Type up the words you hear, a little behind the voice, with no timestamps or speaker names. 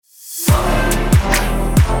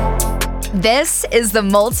This is the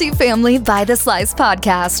Multifamily by the Slice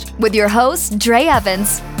podcast with your hosts, Dre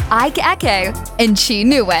Evans, Ike Eke, and Chi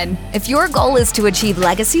Nguyen. If your goal is to achieve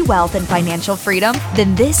legacy wealth and financial freedom,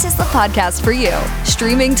 then this is the podcast for you.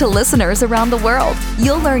 Streaming to listeners around the world,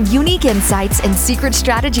 you'll learn unique insights and secret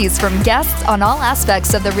strategies from guests on all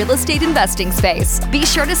aspects of the real estate investing space. Be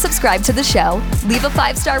sure to subscribe to the show, leave a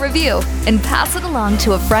 5-star review, and pass it along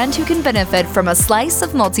to a friend who can benefit from a slice of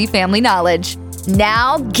multifamily knowledge.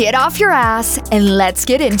 Now, get off your ass and let's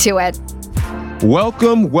get into it.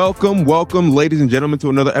 Welcome, ladies and gentlemen, to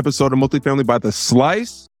another episode of Multifamily by the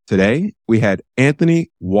Slice. Today, we had Anthony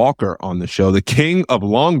Walker on the show, the king of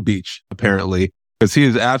Long Beach, apparently, because he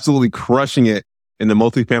is absolutely crushing it in the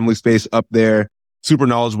multifamily space up there. Super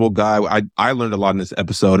knowledgeable guy. I learned a lot in this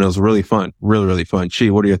episode, and it was really fun. Really fun. Chi,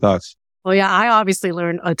 what are your thoughts? Well, yeah, I obviously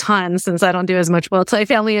learned a ton since I don't do as much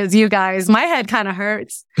multifamily as you guys. My head kind of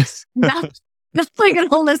hurts. Not like going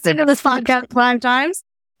to listen to this podcast 5 times.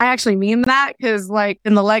 I actually mean that because like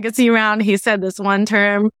in the legacy round, he said this one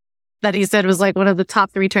term that he said was like one of the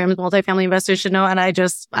top 3 terms multifamily investors should know. And I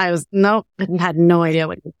had no idea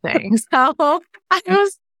what he was saying. So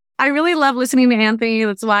I really love listening to Anthony.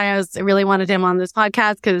 That's why I really wanted him on this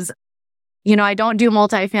podcast because, you know, I don't do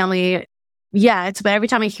multifamily yet, but every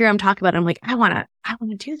time I hear him talk about it, I'm like, I want to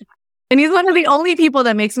do that. And he's one of the only people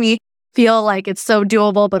that makes me feel like it's so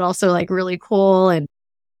doable, but also like really cool. And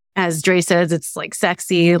as Dre says, it's like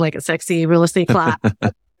sexy, like a sexy real estate class.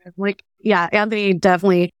 Like, yeah, Anthony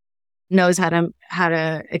definitely knows how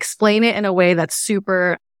to explain it in a way that's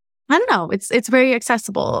super, I don't know, it's very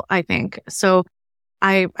accessible, I think. So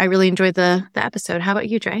I really enjoyed the episode. How about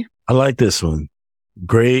you, Dre? I like this one.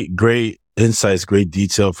 Great insights, great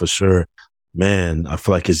detail for sure. Man, I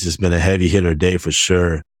feel like it's just been a heavy hitter day for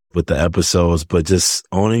sure with the episodes, but just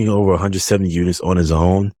owning over 170 units on his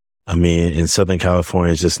own. I mean, in Southern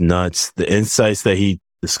California, it's just nuts. The insights that he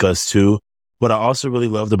discussed too. What I also really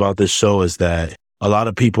loved about this show is that a lot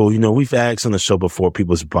of people, you know, we've asked on the show before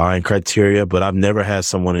people's buying criteria, but I've never had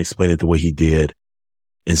someone explain it the way he did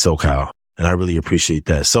in SoCal. And I really appreciate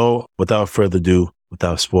that. So without further ado,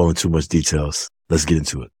 without spoiling too much details, let's get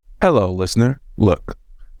into it. Hello, listener. Look,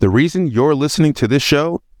 the reason you're listening to this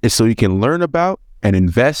show is so you can learn about and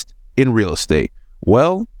invest in real estate.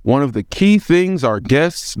 Well, one of the key things our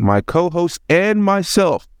guests, my co-hosts, and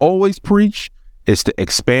myself always preach is to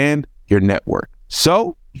expand your network.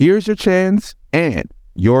 So here's your chance and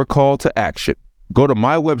your call to action. Go to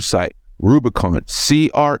my website,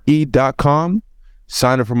 RubiconCRE.com,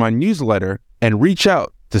 sign up for my newsletter, and reach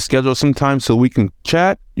out to schedule some time so we can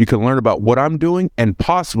chat. You can learn about what I'm doing and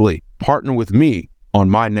possibly partner with me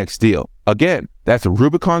on my next deal. Again, that's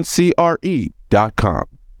RubiconCRE.com.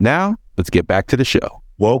 Now, let's get back to the show.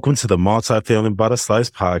 Welcome to the Multifamily by the Slice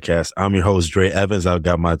podcast. I'm your host, Dre Evans. I've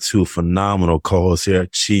got my 2 phenomenal co-hosts here,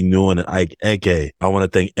 Chi Nguyen and Ike Eke. I want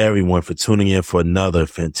to thank everyone for tuning in for another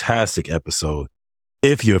fantastic episode.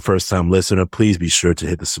 If you're a first-time listener, please be sure to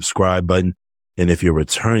hit the subscribe button. And if you're a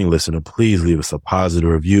returning listener, please leave us a positive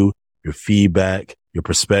review. Your feedback, your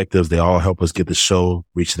perspectives, they all help us get the show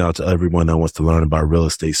reaching out to everyone that wants to learn about real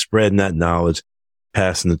estate, spreading that knowledge,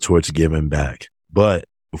 passing the torch, giving back. But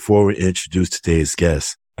before we introduce today's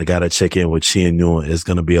guest, I got to check in with Chi Nguyen. It's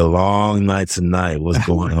going to be a long night tonight. What's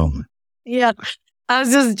going on? Yeah, I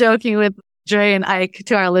was just joking with Dre and Ike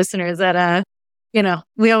to our listeners that, you know,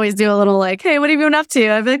 we always do a little like, hey, what have you been up to?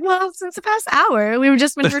 I'd be like, well, since the past hour, we've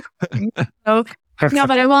just been recording. So, no,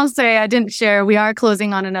 but I won't say I didn't share. We are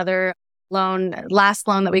closing on another loan. Last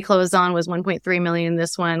loan that we closed on was $1.3 million.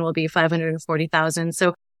 This one will be $540,000.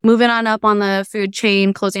 So moving on up on the food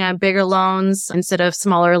chain, closing on bigger loans instead of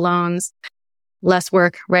smaller loans, less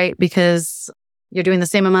work, right? Because you're doing the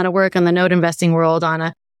same amount of work on the note investing world on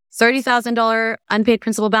a $30,000 unpaid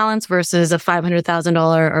principal balance versus a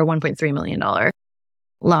 $500,000 or $1.3 million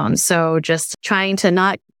loan. So just trying to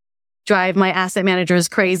not drive my asset managers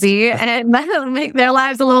crazy and make their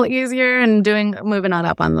lives a little easier and moving on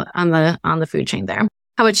up on the food chain there.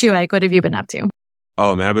 How about you, Ike? What have you been up to?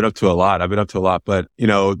 Oh man, I've been up to a lot. But you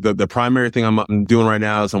know, the primary thing I'm doing right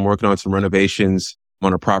now is I'm working on some renovations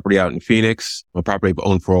on a property out in Phoenix, a property I've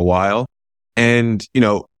owned for a while. And, you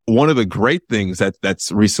know, one of the great things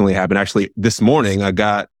that's recently happened, actually this morning, I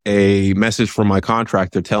got a message from my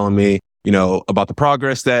contractor telling me, you know, about the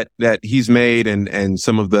progress that he's made and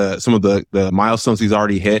some of the milestones he's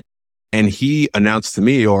already hit. And he announced to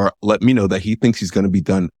me or let me know that he thinks he's going to be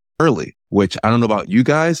done early, which I don't know about you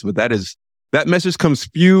guys, but that message comes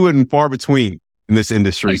few and far between in this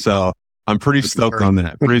industry. So I'm pretty stoked on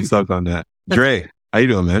that. Dre, how you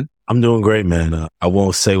doing, man? I'm doing great, man. I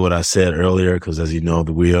won't say what I said earlier because, as you know,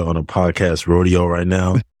 we are on a podcast rodeo right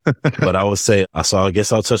now. But I would say, I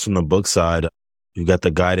guess I'll touch on the book side. You got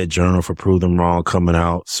the guided journal for Prove Them Wrong coming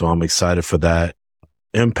out. So I'm excited for that.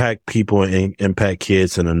 Impact people and impact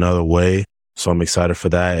kids in another way. So I'm excited for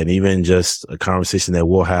that. And even just a conversation that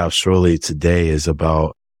we'll have shortly today is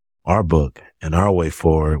about our book and our way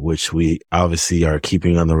forward, which we obviously are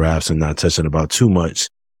keeping on the wraps and not touching about too much.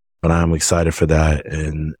 But I'm excited for that.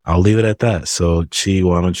 And I'll leave it at that. So Chi,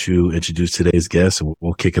 why don't you introduce today's guest and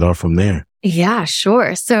we'll kick it off from there. Yeah,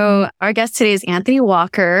 sure. So our guest today is Anthony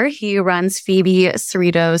Walker. He runs Phoebe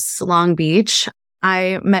Cerritos Long Beach.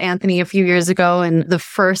 I met Anthony a few years ago, and the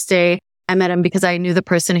first day I met him because I knew the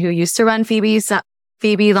person who used to run Phoebe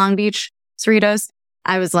Long Beach Cerritos.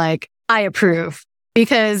 I was like, I approve.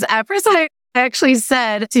 Because at first I actually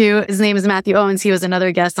said to, his name is Matthew Owens. He was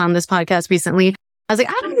another guest on this podcast recently. I was like,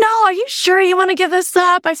 I don't know. Are you sure you want to give this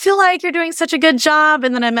up? I feel like you're doing such a good job.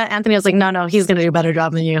 And then I met Anthony. I was like, no, he's going to do a better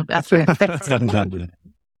job than you. That's right.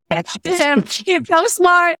 He's so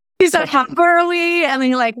smart. He said half early. And then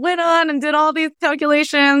he like went on and did all these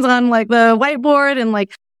calculations on like the whiteboard. And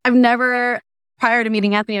like, prior to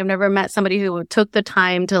meeting Anthony, I've never met somebody who took the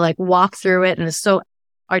time to like walk through it and is so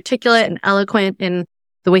articulate and eloquent in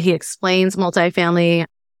the way he explains multifamily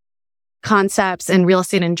concepts and real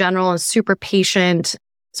estate in general, and super patient.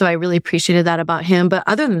 So I really appreciated that about him. But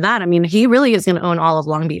other than that, I mean, he really is going to own all of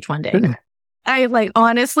Long Beach one day.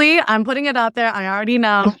 Honestly, I'm putting it out there. I already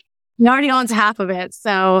know he already owns half of it.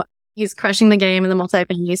 So he's crushing the game in the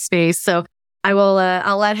multifamily space. So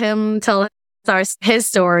I'll let him tell his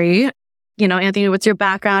story. You know, Anthony, what's your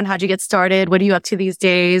background? How'd you get started? What are you up to these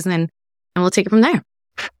days? And we'll take it from there.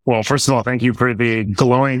 Well, first of all, thank you for the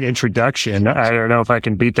glowing introduction. I don't know if I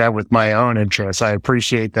can beat that with my own interests. I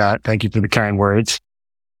appreciate that. Thank you for the kind words.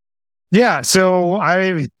 Yeah, so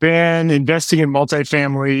I've been investing in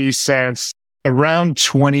multifamily since around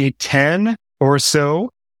 2010 or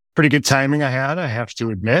so. Pretty good timing I had, I have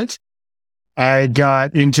to admit. I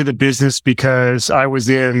got into the business because I was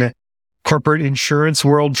in corporate insurance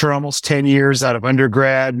world for almost 10 years out of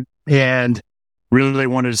undergrad and really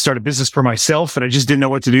wanted to start a business for myself, and I just didn't know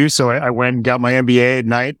what to do. So I went and got my MBA at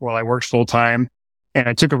night while I worked full time. And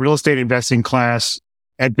I took a real estate investing class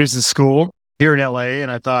at business school here in LA.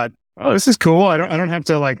 And I thought, oh, this is cool. I don't have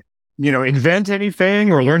to invent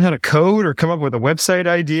anything or learn how to code or come up with a website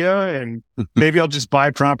idea. And maybe I'll just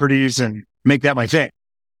buy properties and make that my thing.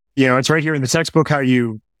 It's right here in the textbook how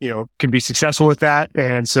you can be successful with that.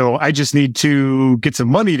 And so I just need to get some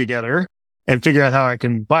money together and figure out how I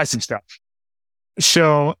can buy some stuff.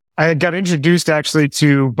 So I got introduced actually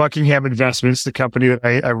to Buckingham Investments, the company that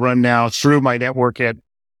I run now, through my network at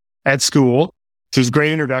school. So it was a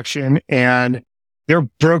great introduction. And they're a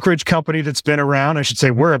brokerage company that's been around. I should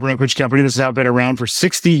say we're a brokerage company that's now been around for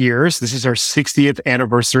 60 years. This is our 60th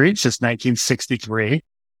anniversary since 1963.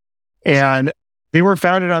 And they were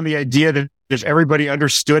founded on the idea that if everybody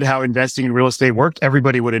understood how investing in real estate worked,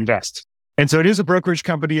 everybody would invest. And so it is a brokerage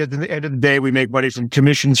company. At the end of the day, we make money from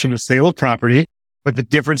commissions from the sale of property. But the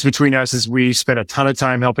difference between us is we spend a ton of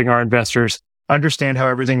time helping our investors understand how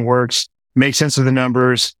everything works, make sense of the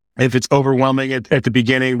numbers. If it's overwhelming at the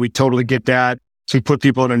beginning, we totally get that. So we put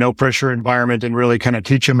people in a no pressure environment and really kind of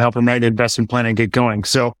teach them, help them write an investment plan and get going.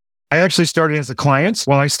 So I actually started as a client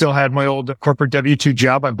while I still had my old corporate W-2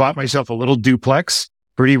 job. I bought myself a little duplex,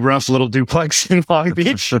 pretty rough little duplex in Long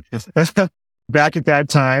Beach back at that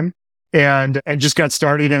time. And just got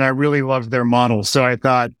started, and I really loved their model. So I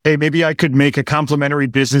thought, hey, maybe I could make a complementary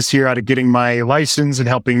business here out of getting my license and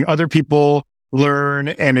helping other people learn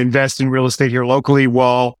and invest in real estate here locally.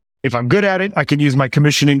 While if I'm good at it, I can use my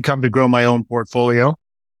commission income to grow my own portfolio.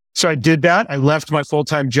 So I did that. I left my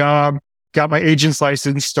full-time job, got my agent's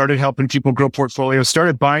license, started helping people grow portfolios,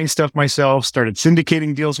 started buying stuff myself, started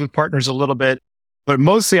syndicating deals with partners a little bit. But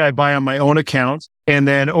mostly I buy on my own account. And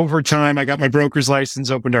then over time, I got my broker's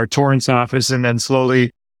license, opened our Torrance office. And then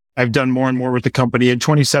slowly I've done more and more with the company. In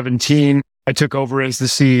 2017, I took over as the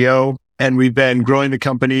CEO, and we've been growing the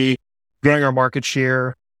company, growing our market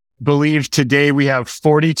share. Believe today we have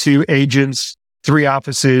 42 agents, 3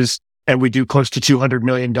 offices, and we do close to $200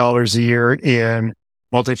 million a year in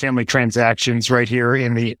multifamily transactions right here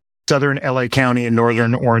in the southern LA County and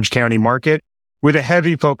northern Orange County market, with a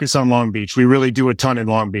heavy focus on Long Beach. We really do a ton in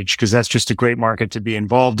Long Beach because that's just a great market to be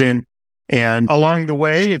involved in. And along the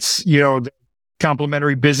way, it's, the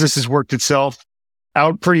complementary business has worked itself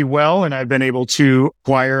out pretty well. And I've been able to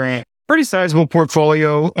acquire a pretty sizable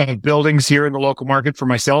portfolio of buildings here in the local market for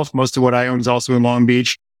myself. Most of what I own is also in Long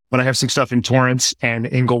Beach, but I have some stuff in Torrance and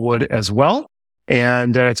Inglewood as well.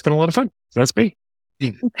 And it's been a lot of fun. So that's me.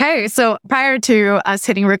 Okay. So prior to us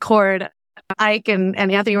hitting record, Ike and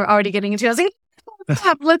Anthony were already getting into it. I was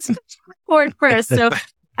like, let's record first. So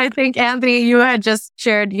I think, Anthony, you had just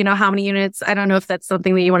shared, how many units. I don't know if that's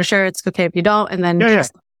something that you want to share. It's okay if you don't. And then Yeah.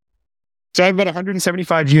 So I have about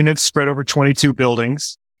 175 units spread over 22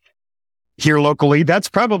 buildings here locally. That's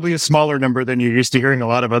probably a smaller number than you're used to hearing a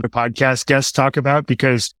lot of other podcast guests talk about,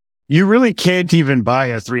 because you really can't even buy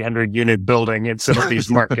a 300 unit building in some of these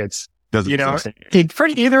markets.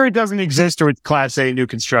 Either it doesn't exist or it's Class A new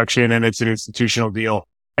construction and it's an institutional deal.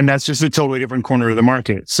 And that's just a totally different corner of the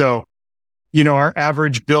market. So, my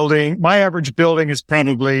average building is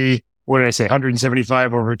probably,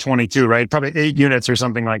 175 over 22, right? Probably 8 units or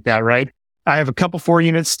something like that, right? I have a couple 4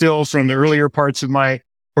 units still from the earlier parts of my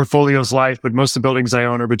portfolio's life, but most of the buildings I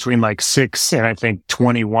own are between like 6 and I think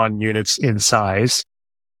 21 units in size.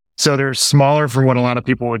 So they're smaller for what a lot of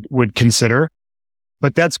people would consider.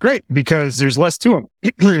 But that's great because there's less to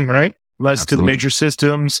them, right? Less to the major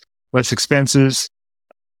systems, less expenses,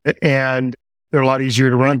 and they're a lot easier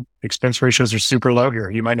to run. Expense ratios are super low here.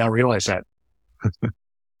 You might not realize that.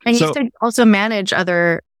 And you said also manage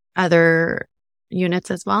other units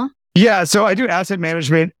as well? Yeah. So I do asset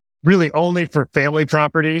management really only for family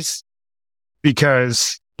properties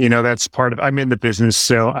because, that's I'm in the business.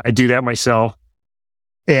 So I do that myself.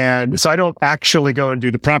 And so I don't actually go and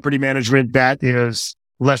do the property management. That is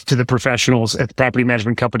left to the professionals at the property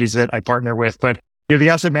management companies that I partner with. But the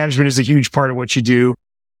asset management is a huge part of what you do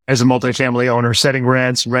as a multifamily owner, setting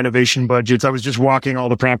rents, renovation budgets. I was just walking all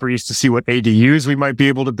the properties to see what ADUs we might be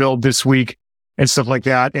able to build this week and stuff like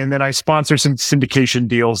that. And then I sponsor some syndication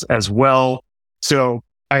deals as well. So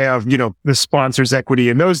I have, the sponsor's equity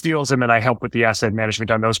in those deals. And then I help with the asset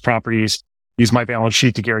management on those properties, use my balance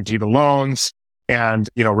sheet to guarantee the loans and,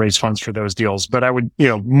 raise funds for those deals. But I would,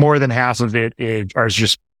 more than half of it are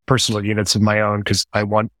just personal units of my own because I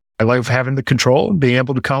love having the control and being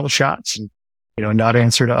able to call the shots and, not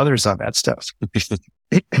answer to others on that stuff.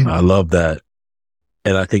 I love that.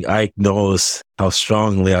 And I think Ike knows how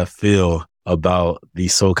strongly I feel about the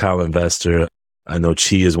SoCal investor. I know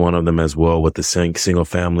Chi is one of them as well with the single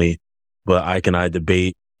family, but Ike and I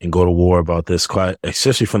debate and go to war about this quite,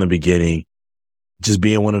 especially from the beginning. Just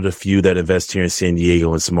being one of the few that invest here in San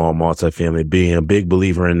Diego in small multifamily, being a big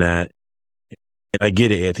believer in that. And I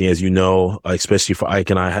get it, Anthony, as you know, especially for Ike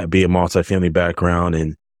and I being multifamily background,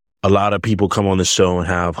 and a lot of people come on the show and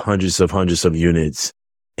have hundreds of units.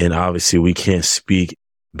 And obviously we can't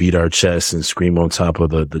beat our chests and scream on top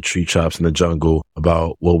of the tree tops in the jungle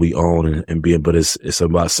about what we own but it's a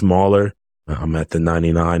lot smaller. I'm at the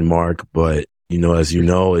 99 mark, but as you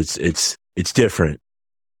know, it's different,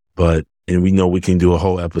 and we know we can do a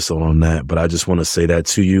whole episode on that, but I just want to say that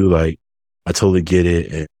to you. Like, I totally get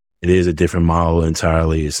it. It is a different model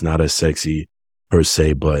entirely. It's not as sexy per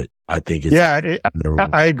se, but I think it's... Yeah,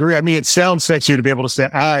 I agree. I mean, it sounds sexy to be able to say,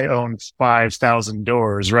 I own 5,000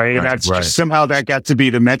 doors, right? And that's just somehow that got to be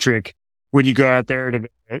the metric when you go out there to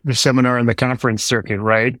the seminar and the conference circuit,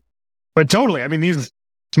 right? But totally. I mean, these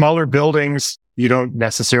smaller buildings, you don't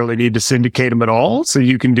necessarily need to syndicate them at all. So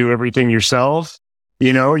you can do everything yourself.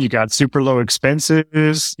 You got super low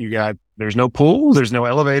expenses. There's no pool. There's no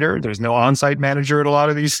elevator. There's no on-site manager at a lot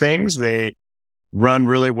of these things. They run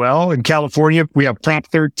really well. In California, we have Prop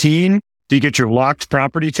 13. Do you get your locked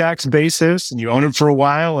property tax basis and you own it for a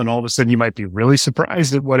while, and all of a sudden you might be really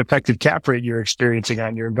surprised at what effective cap rate you're experiencing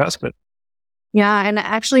on your investment. Yeah. And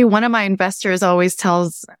actually one of my investors always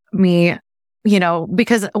tells me,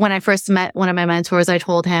 because when I first met one of my mentors, I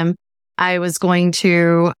told him I was going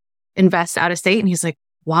to invest out of state. And he's like,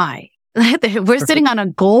 why? We're sitting on a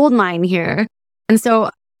gold mine here. And so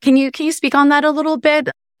can you speak on that a little bit?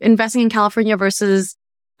 Investing in California versus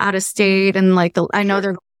out of state. And I know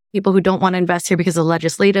there are people who don't want to invest here because of the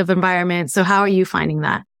legislative environment. So how are you finding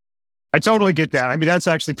that? I totally get that. I mean, that's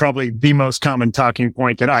actually probably the most common talking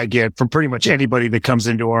point that I get from pretty much anybody that comes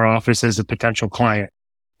into our office as a potential client.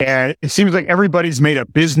 And it seems like everybody's made a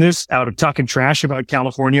business out of talking trash about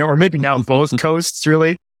California, or maybe now both coasts,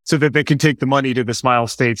 really, so that they can take the money to the Smile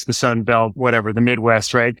States, the Sun Belt, whatever, the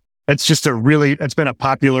Midwest, right? That's been a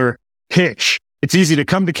popular pitch. It's easy to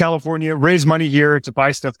come to California, raise money here to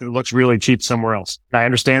buy stuff that looks really cheap somewhere else. And I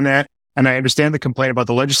understand that. And I understand the complaint about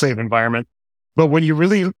the legislative environment. But when you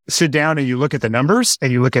really sit down and you look at the numbers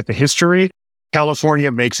and you look at the history,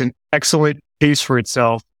 California makes an excellent case for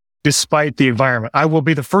itself despite the environment. I will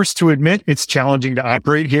be the first to admit it's challenging to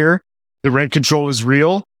operate here. The rent control is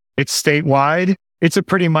real. It's statewide. It's a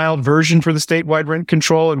pretty mild version for the statewide rent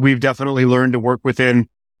control. And we've definitely learned to work within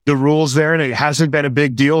the rules there. And it hasn't been a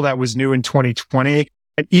big deal. That was new in 2020.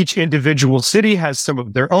 And each individual city has some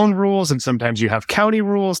of their own rules. And sometimes you have county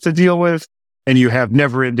rules to deal with, and you have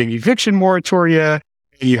never ending eviction moratoria.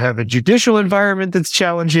 And you have a judicial environment that's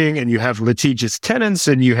challenging, and you have litigious tenants,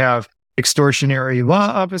 and you have extortionary law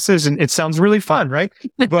offices. And it sounds really fun, right?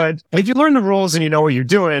 But if you learn the rules and you know what you're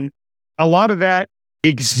doing, a lot of that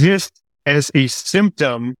exists as a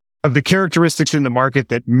symptom of the characteristics in the market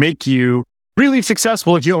that make you really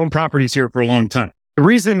successful if you own properties here for a long time. The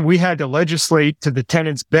reason we had to legislate to the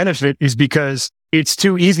tenant's benefit is because it's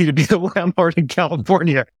too easy to be the landlord in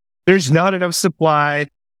California. There's not enough supply.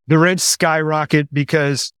 The rents skyrocket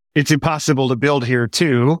because it's impossible to build here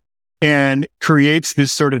too, and creates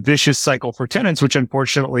this sort of vicious cycle for tenants, which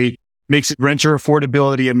unfortunately makes renter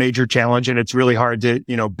affordability a major challenge. And it's really hard to,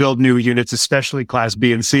 build new units, especially class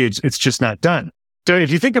B and C. It's just not done. So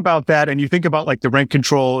if you think about that and you think about like the rent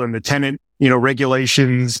control and the tenant,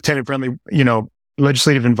 regulations, tenant friendly,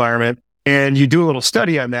 legislative environment, and you do a little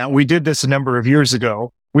study on that. We did this a number of years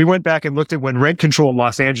ago. We went back and looked at when rent control in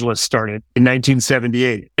Los Angeles started in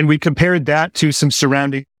 1978, and we compared that to some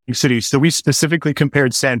surrounding cities. So we specifically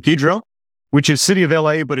compared San Pedro, which is city of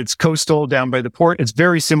LA, but it's coastal down by the port. It's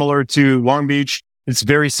very similar to Long Beach. It's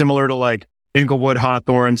very similar to like Inglewood,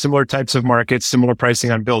 Hawthorne, similar types of markets, similar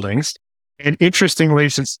pricing on buildings. And interestingly,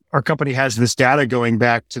 since our company has this data going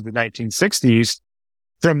back to the 1960s,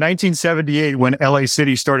 from 1978, when LA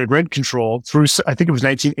City started rent control through, I think it was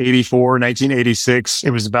 1984, 1986,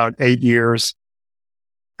 it was about 8 years.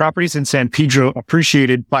 Properties in San Pedro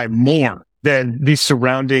appreciated by more than the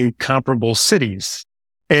surrounding comparable cities.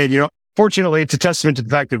 And, fortunately, it's a testament to the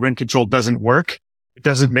fact that rent control doesn't work. It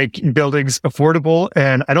doesn't make buildings affordable.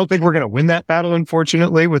 And I don't think we're going to win that battle,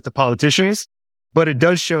 unfortunately, with the politicians. But it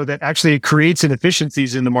does show that actually it creates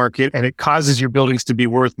inefficiencies in the market, and it causes your buildings to be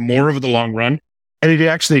worth more over the long run. And it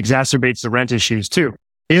actually exacerbates the rent issues too.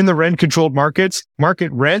 In the rent controlled markets,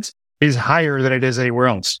 market rent is higher than it is anywhere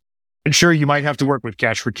else. And sure, you might have to work with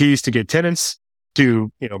cash for keys to get tenants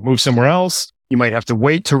to, move somewhere else. You might have to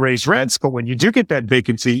wait to raise rents, but when you do get that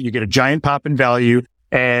vacancy, you get a giant pop in value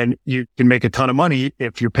and you can make a ton of money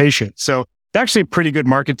if you're patient. So it's actually a pretty good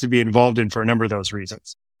market to be involved in for a number of those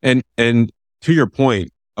reasons. And to your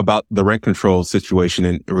point about the rent control situation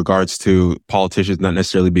in regards to politicians not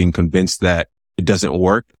necessarily being convinced that it doesn't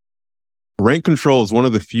work. Rent control is one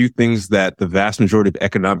of the few things that the vast majority of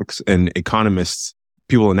economics and economists,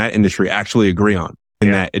 people in that industry actually agree on,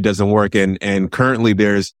 and that it doesn't work. And currently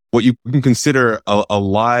there's what you can consider a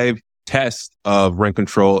live test of rent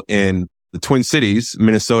control in the Twin Cities,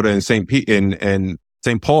 Minnesota and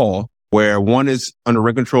St. Paul, where one is under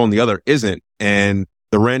rent control and the other isn't. And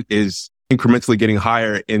the rent is incrementally getting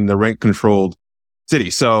higher in the rent controlled city.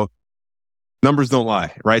 So numbers don't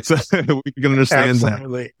lie, right? So we can understand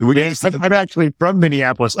Absolutely. that. I'm actually from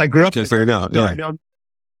Minneapolis. I grew up Just so you know. Yeah. I know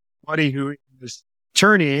somebody who is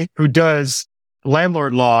attorney who does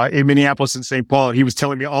landlord law in Minneapolis and St. Paul. He was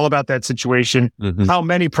telling me all about that situation, how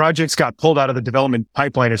many projects got pulled out of the development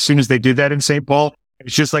pipeline as soon as they did that in St. Paul.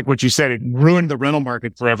 It's just like what you said. It ruined the rental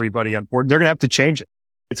market for everybody. They're going to have to change it.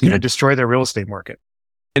 It's going to destroy their real estate market.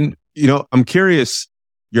 And, I'm curious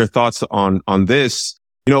your thoughts on this.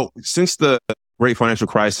 Since the great financial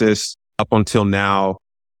crisis up until now,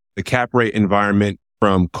 the cap rate environment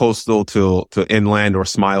from coastal to inland or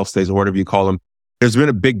smile states or whatever you call them, there's been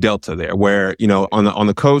a big delta there where, on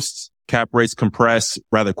the coast, cap rates compress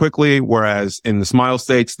rather quickly, whereas in the smile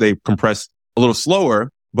states, they compress a little slower.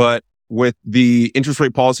 But with the interest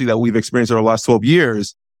rate policy that we've experienced over the last 12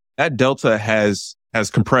 years, that delta has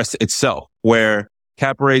compressed itself, where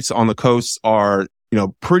cap rates on the coast are,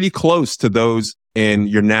 pretty close to those in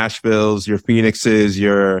your Nashvilles, your Phoenixes,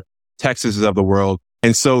 your Texases of the world.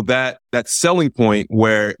 And so that selling point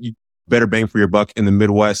where you better bang for your buck in the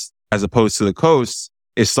Midwest as opposed to the coast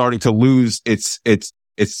is starting to lose its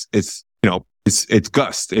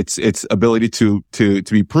gust, its ability to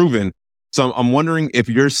be proven. So I'm wondering if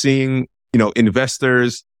you're seeing,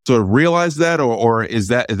 investors sort of realize that, or is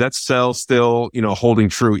that sell still, holding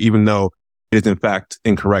true, even though it is in fact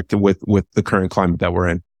incorrect with the current climate that we're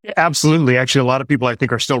in? Yeah, absolutely. Actually, a lot of people I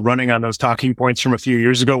think are still running on those talking points from a few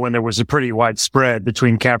years ago when there was a pretty wide spread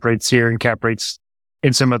between cap rates here and cap rates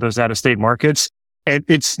in some of those out-of-state markets. And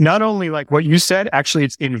it's not only like what you said, actually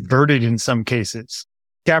it's inverted in some cases.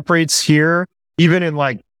 Cap rates here, even in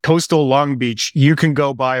like coastal Long Beach, you can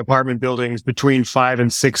go buy apartment buildings between 5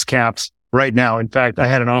 and 6 caps right now. In fact, I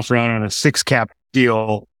had an offer out on a 6 cap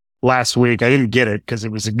deal last week. I didn't get it because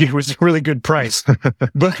it was a really good price,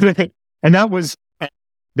 and that was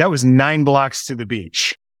 9 blocks to the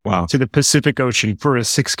beach. Wow. To the Pacific Ocean for a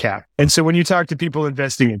 6 cap. And so when you talk to people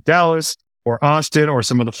investing in Dallas or Austin or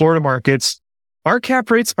some of the Florida markets, our cap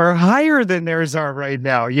rates are higher than theirs are right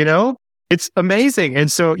now. It's amazing.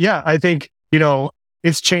 And so, yeah, I think,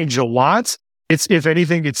 it's changed a lot. If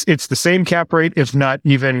anything, it's the same cap rate, if not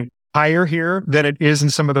even higher here than it is in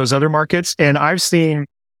some of those other markets. And I've seen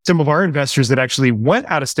some of our investors that actually went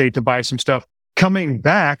out of state to buy some stuff coming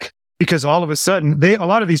back because all of a sudden a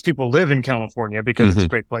lot of these people live in California because it's a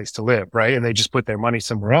great place to live, right? And they just put their money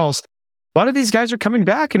somewhere else. A lot of these guys are coming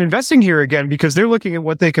back and investing here again because they're looking at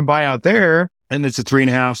what they can buy out there. And it's a 3.5,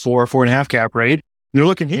 4.5 cap rate. They're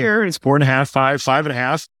looking here, it's 4.5,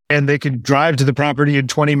 5.5. And they can drive to the property in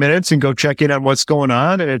 20 minutes and go check in on what's going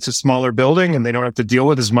on. And it's a smaller building and they don't have to deal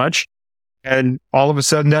with as much. And all of a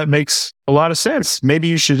sudden that makes a lot of sense. Maybe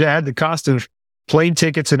you should add the cost of plane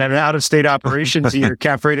tickets and an out-of-state operation to your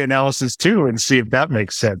cap rate analysis too and see if that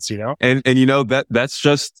makes sense, And that's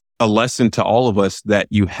just a lesson to all of us that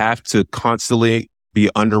you have to constantly be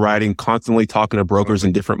underwriting, constantly talking to brokers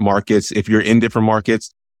in different markets if you're in different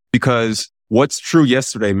markets, because what's true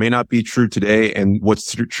yesterday may not be true today, and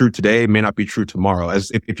what's true today may not be true tomorrow.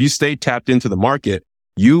 As if you stay tapped into the market,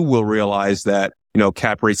 you will realize that,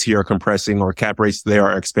 cap rates here are compressing or cap rates there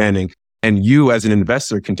are expanding, and you as an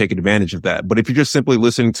investor can take advantage of that. But if you're just simply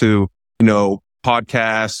listening to,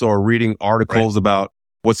 podcasts or reading articles about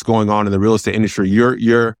what's going on in the real estate industry,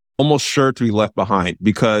 you're almost sure to be left behind,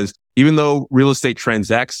 because even though real estate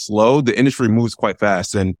transacts slow, the industry moves quite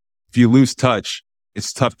fast. And if you lose touch,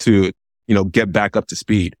 it's tough to get back up to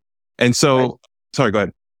speed. And so, sorry, go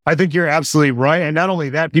ahead. I think you're absolutely right. And not only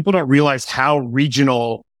that, people don't realize how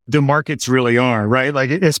regional the markets really are, right? Like,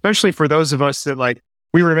 especially for those of us that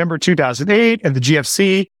we remember 2008 and the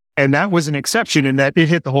GFC, and that was an exception in that it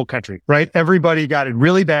hit the whole country, right? Everybody got it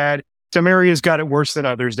really bad. Some areas got it worse than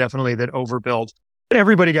others, definitely, that overbuilt, but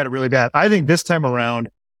everybody got it really bad. I think this time around,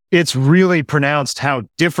 it's really pronounced how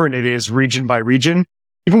different it is region by region.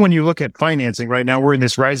 Even when you look at financing right now, we're in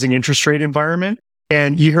this rising interest rate environment,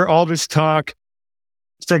 and you hear all this talk.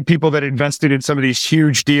 It's like people that invested in some of these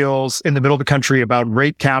huge deals in the middle of the country about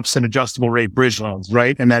rate caps and adjustable rate bridge loans,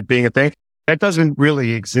 right? And that being a thing that doesn't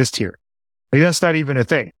really exist here. That's not even a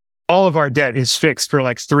thing. All of our debt is fixed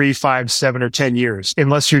for 3, 5, 7, or 10 years,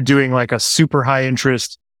 unless you're doing a super high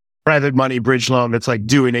interest private money bridge loan that's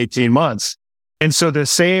due in 18 months. And so the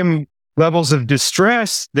same levels of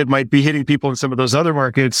distress that might be hitting people in some of those other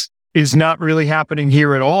markets is not really happening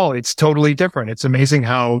here at all. It's totally different. It's amazing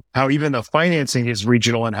how even the financing is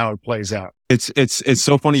regional and how it plays out. It's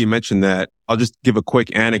so funny you mentioned that. I'll just give a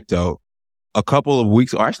quick anecdote. A couple of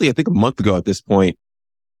weeks, or actually I think a month ago at this point,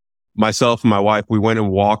 myself and my wife, we went and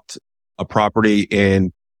walked a property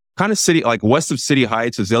in kind of city, west of City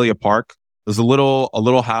Heights, Azalea Park. There's a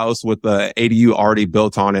little house with the ADU already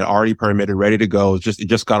built on it, already permitted, ready to go. It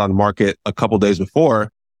just got on the market a couple days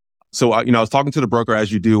before. So, I was talking to the broker,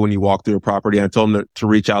 as you do when you walk through a property, and I told him to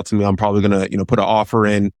reach out to me. I'm probably going to, put an offer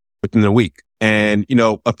in within a week. And,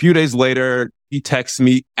 a few days later, he texts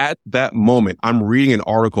me. At that moment, I'm reading an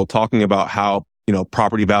article talking about how,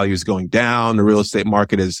 property value is going down. The real estate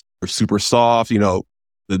market is super soft.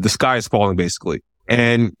 The sky is falling basically.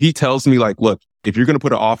 And he tells me look, if you're going to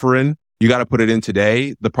put an offer in, you got to put it in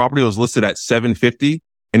today. The property was listed at $750.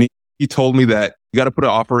 And he told me that you got to put an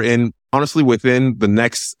offer in, honestly, within the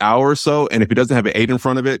next hour or so. And if it doesn't have an 8 in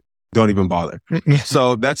front of it, don't even bother.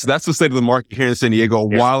 So that's the state of the market here in San Diego,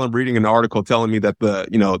 while I'm reading an article telling me that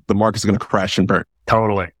the market's going to crash and burn.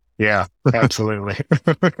 Totally. Yeah, absolutely.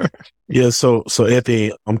 Yeah. So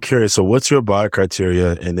Anthony, I'm curious. So what's your buy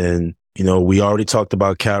criteria? And then, we already talked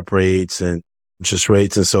about cap rates and interest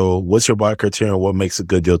rates. And so what's your buy criteria and what makes a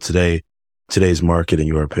good deal today's market, in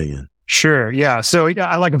your opinion? Sure. Yeah. So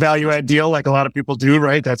I like a value add deal like a lot of people do,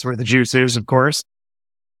 right? That's where the juice is, of course.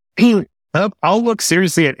 I'll look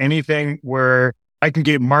seriously at anything where I can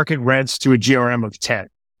get market rents to a GRM of 10,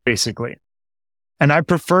 basically. And I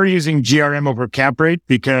prefer using GRM over cap rate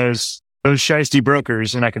because those shiesty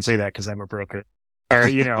brokers, and I can say that because I'm a broker, are,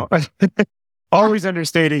 always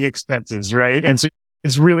understating expenses, right? And so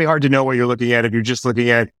it's really hard to know what you're looking at if you're just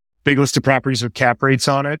looking at big list of properties with cap rates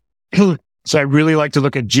on it. So I really like to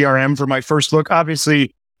look at GRM for my first look.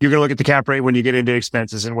 Obviously, you're going to look at the cap rate when you get into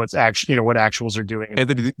expenses and what's actually, what actuals are doing.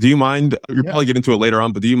 Anthony, do you mind, you'll probably get into it later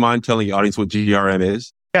on, but do you mind telling the audience what GRM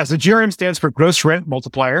is? Yeah. So GRM stands for gross rent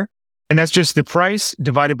multiplier. And that's just the price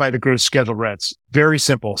divided by the gross scheduled rents. Very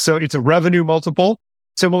simple. So it's a revenue multiple,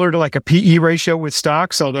 similar to a PE ratio with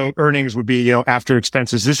stocks, although earnings would be, after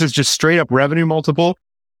expenses. This is just straight up revenue multiple.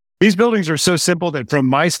 These buildings are so simple that from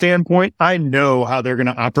my standpoint, I know how they're going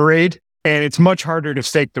to operate. And it's much harder to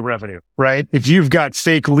stake the revenue, right? If you've got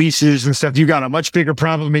fake leases and stuff, you've got a much bigger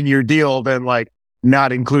problem in your deal than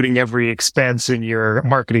not including every expense in your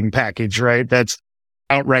marketing package, right? That's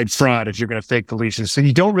outright fraud if you're going to fake the leases. So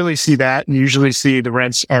you don't really see that, and you usually see the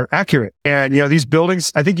rents are accurate. And, these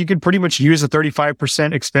buildings, I think you can pretty much use a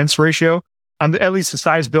 35% expense ratio on at least the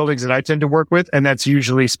size buildings that I tend to work with. And that's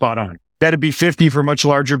usually spot on. That'd be 50 for much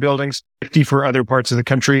larger buildings, 50 for other parts of the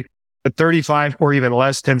country. But 35 or even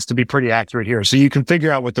less tends to be pretty accurate here. So you can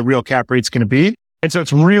figure out what the real cap rate's going to be. And so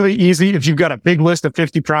it's really easy if you've got a big list of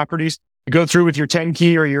 50 properties, to go through with your 10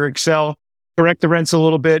 key or your Excel, correct the rents a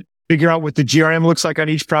little bit, figure out what the GRM looks like on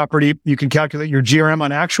each property. You can calculate your GRM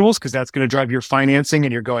on actuals because that's going to drive your financing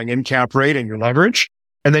and your going in cap rate and your leverage.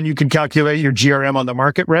 And then you can calculate your GRM on the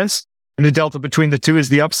market rents. And the delta between the two is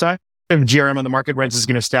the upside. And the GRM on the market rents is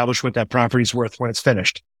going to establish what that property's worth when it's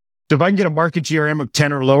finished. So if I can get a market GRM of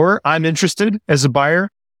 10 or lower, I'm interested as a buyer.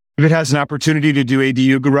 If it has an opportunity to do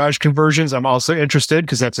ADU garage conversions, I'm also interested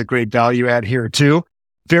because that's a great value add here too.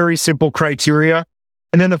 Very simple criteria.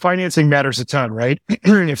 And then the financing matters a ton, right?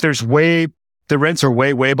 If the rents are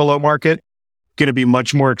way below market, going to be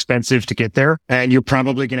much more expensive to get there. And you're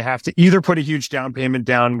probably going to have to either put a huge down payment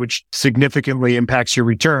down, which significantly impacts your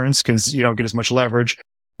returns because you don't get as much leverage,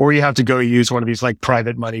 or you have to go use one of these like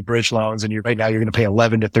private money bridge loans. And right now you're going to pay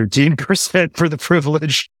 11 to 13% for the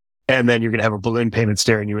privilege. And then you're going to have a balloon payment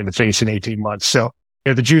staring you in the face in 18 months. So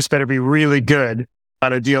the juice better be really good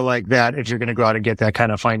on a deal like that if you're going to go out and get that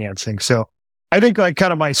kind of financing. So I think like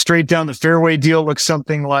kind of my straight down the fairway deal looks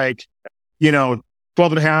something like,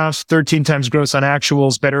 12 and a half, 13 times gross on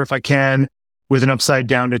actuals, better if I can, with an upside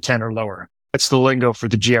down to 10 or lower. That's the lingo for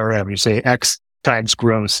the GRM. You say X times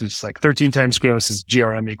gross is like 13 times gross is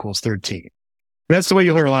GRM equals 13. That's the way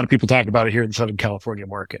you'll hear a lot of people talk about it here in the Southern California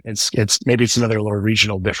market. Maybe it's another little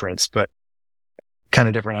regional difference, but kind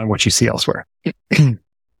of different on what you see elsewhere.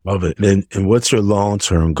 Love it. And what's your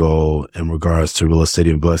long-term goal in regards to real estate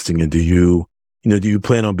investing? And do you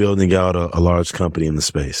plan on building out a large company in the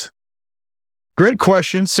space? Great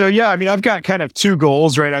question. So I've got kind of two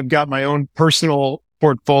goals, right? I've got my own personal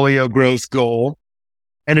portfolio growth goal,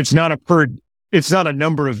 and it's not a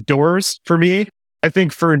number of doors for me. I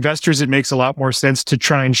think for investors, it makes a lot more sense to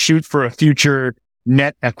try and shoot for a future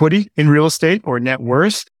net equity in real estate or net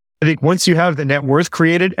worth. I think once you have the net worth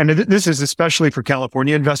created, and this is especially for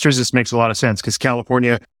California investors, this makes a lot of sense because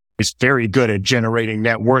California is very good at generating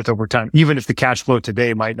net worth over time, even if the cash flow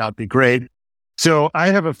today might not be great. So I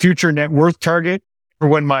have a future net worth target for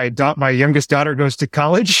when my youngest daughter goes to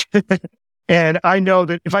college. And I know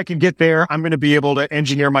that if I can get there, I'm going to be able to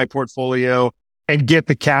engineer my portfolio and get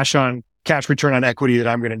the cash return on equity that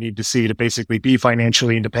I'm going to need to see to basically be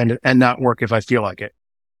financially independent and not work if I feel like it.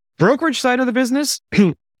 Brokerage side of the business,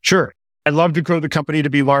 sure. I'd love to grow the company to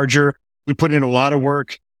be larger. We put in a lot of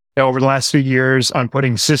work over the last few years on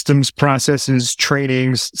putting systems, processes,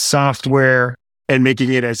 trainings, software, and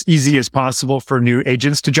making it as easy as possible for new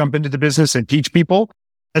agents to jump into the business and teach people.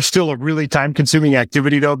 That's still a really time-consuming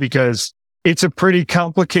activity though, because it's a pretty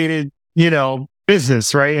complicated,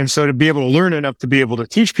 business, right? And so to be able to learn enough to be able to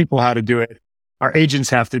teach people how to do it, our agents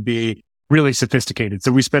have to be really sophisticated.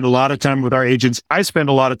 So we spend a lot of time with our agents. I spend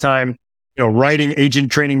a lot of time, writing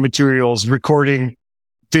agent training materials, recording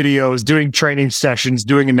videos, doing training sessions,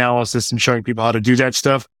 doing analysis and showing people how to do that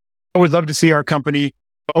stuff. I would love to see our company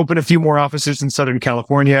open a few more offices in Southern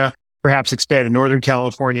California, perhaps expand in Northern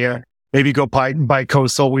California, maybe go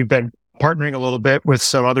bi-coastal. We've been partnering a little bit with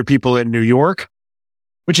some other people in New York,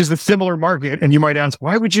 which is a similar market. And you might ask,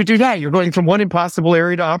 why would you do that? You're going from one impossible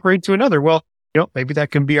area to operate to another. Well, maybe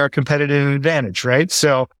that can be our competitive advantage, right?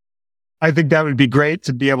 So I think that would be great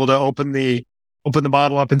to be able to open the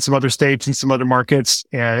model up in some other states and some other markets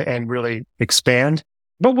and really expand.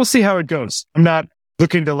 But we'll see how it goes. I'm not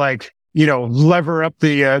looking to lever up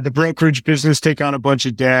the brokerage business, take on a bunch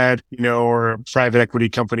of debt, or a private equity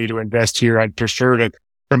company to invest here. I'd prefer to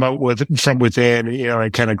promote from within,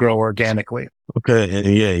 and kind of grow organically. Okay.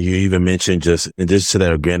 And you even mentioned just in addition to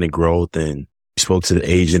that organic growth, and you spoke to the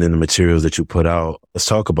agent and the materials that you put out. Let's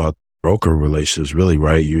talk about broker relationships, really,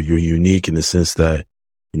 right? You're unique in the sense that,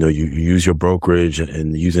 you use your brokerage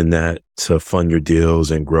and using that to fund your deals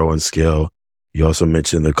and grow and scale. You also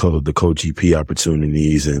mentioned the co-GP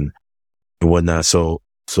opportunities and whatnot. So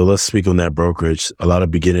let's speak on that brokerage. A lot of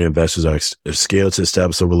beginner investors are scared to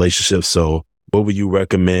establish a relationship. So what would you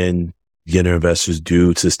recommend beginner investors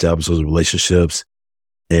do to establish those relationships,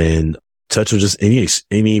 and touch on just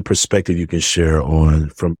any perspective you can share on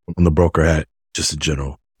the broker hat, just in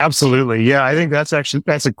general? Absolutely. Yeah. I think that's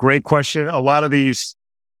a great question. A lot of these,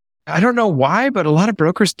 I don't know why, but a lot of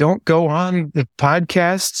brokers don't go on the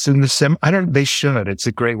podcasts and they should. It's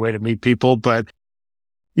a great way to meet people, but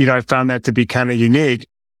I found that to be kind of unique.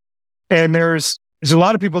 And there's there's a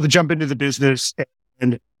lot of people that jump into the business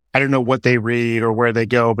and I don't know what they read or where they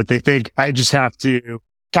go, but they think I just have to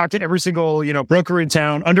talk to every single, broker in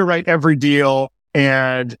town, underwrite every deal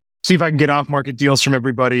and see if I can get off market deals from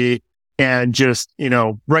everybody and just,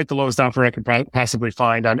 write the lowest offer I can possibly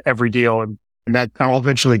find on every deal. And that I'll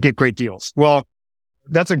eventually get great deals. Well,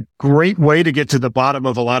 that's a great way to get to the bottom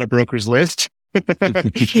of a lot of brokers' list.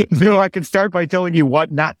 So I can start by telling you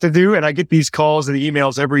what not to do. And I get these calls and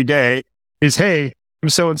emails every day is, hey, I'm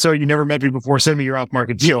so-and-so, you never met me before. Send me your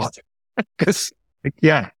off-market deal. Because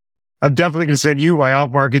I'm definitely going to send you my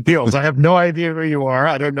off-market deals. I have no idea who you are.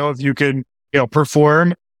 I don't know if you can,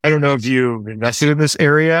 perform. I don't know if you've invested in this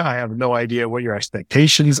area. I have no idea what your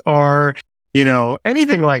expectations are,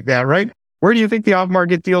 anything like that, right? Where do you think the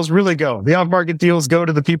off-market deals really go? The off-market deals go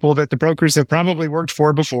to the people that the brokers have probably worked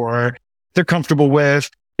for before. They're comfortable with.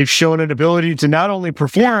 They've shown an ability to not only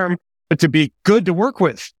perform, but to be good to work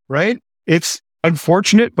with, right? It's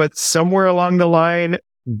unfortunate, but somewhere along the line,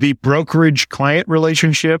 the brokerage client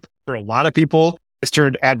relationship for a lot of people has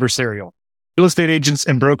turned adversarial. Real estate agents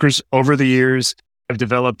and brokers over the years have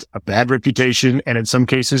developed a bad reputation and in some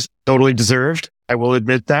cases totally deserved. I will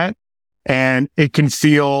admit that. And it can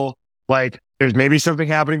feel like there's maybe something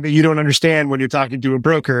happening that you don't understand when you're talking to a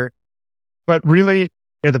broker. But really,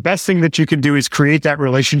 the best thing that you can do is create that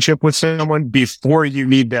relationship with someone before you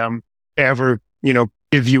need them to ever,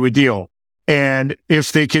 give you a deal. And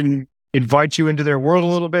if they can invite you into their world a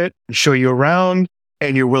little bit, show you around,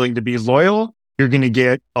 and you're willing to be loyal, you're going to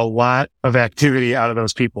get a lot of activity out of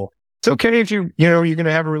those people. It's okay if you're going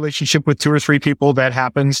to have a relationship with 2 or 3 people. That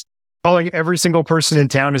happens. Calling every single person in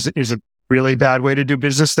town is a really bad way to do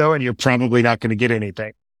business, though, and you're probably not going to get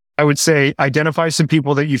anything. I would say identify some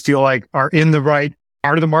people that you feel like are in the right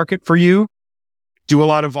part of the market for you. Do a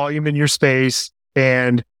lot of volume in your space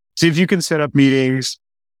and see if you can set up meetings,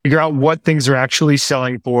 figure out what things are actually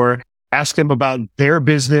selling for, ask them about their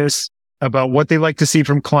business, about what they like to see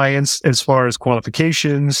from clients as far as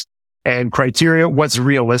qualifications and criteria, what's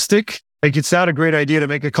realistic. Like, it's not a great idea to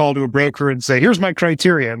make a call to a broker and say, here's my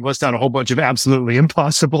criteria, and list out a whole bunch of absolutely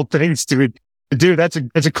impossible things to do. That's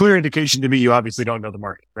a clear indication to me you obviously don't know the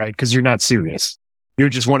market, right? Because you're not serious. You're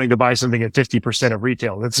just wanting to buy something at 50% of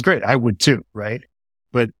retail. That's great. I would too, right?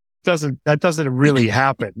 But that doesn't really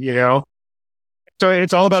happen, So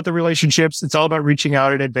it's all about the relationships. It's all about reaching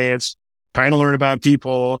out in advance, trying to learn about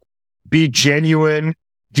people, be genuine.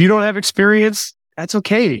 If you don't have experience, that's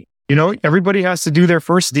okay. Everybody has to do their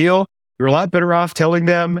first deal. You're a lot better off telling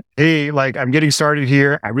them, hey, I'm getting started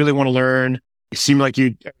here. I really want to learn. You seem like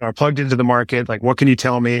you are plugged into the market. What can you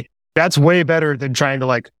tell me? That's way better than trying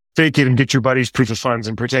to fake it and get your buddy's proof of funds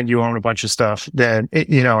and pretend you own a bunch of stuff. And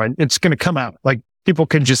it's going to come out. People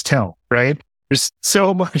can just tell, right? There's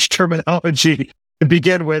so much terminology to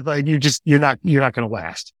begin with. You're not going to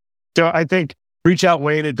last. So I think reach out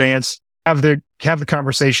way in advance, have the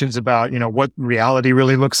conversations about, what reality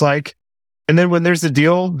really looks like. And then when there's a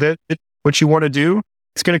deal that what you want to do,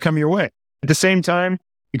 it's going to come your way. At the same time,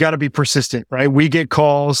 you got to be persistent, right? We get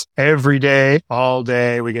calls every day, all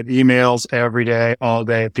day. We get emails every day, all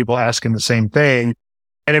day, people asking the same thing.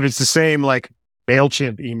 And if it's the same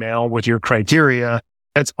MailChimp email with your criteria,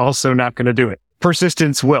 that's also not going to do it.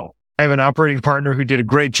 Persistence will. I have an operating partner who did a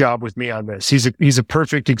great job with me on this. He's a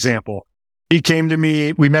perfect example. He came to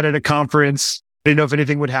me. We met at a conference. Didn't know if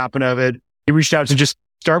anything would happen of it. He reached out to just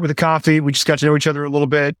start with a coffee. We just got to know each other a little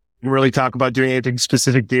bit and really talk about doing anything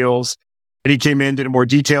specific deals. And he came in, did a more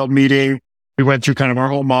detailed meeting. We went through kind of our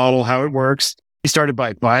whole model, how it works. He started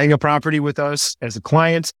by buying a property with us as a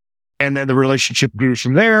client. And then the relationship grew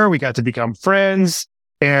from there. We got to become friends.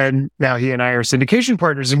 And now he and I are syndication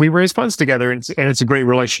partners and we raise funds together. And it's a great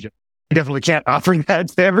relationship. I definitely can't offer that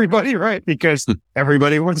to everybody, right? Because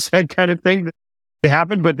everybody wants that kind of thing to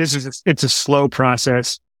happen. But it's a slow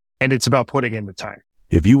process and it's about putting in the time.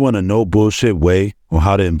 If you want a no bullshit way on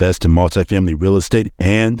how to invest in multifamily real estate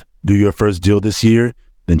and do your first deal this year,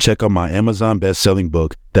 then check out my Amazon best-selling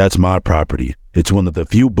book, That's My Property. It's one of the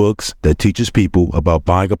few books that teaches people about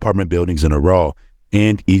buying apartment buildings in a raw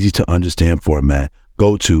and easy to understand format.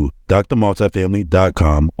 Go to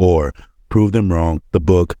drmultifamily.com or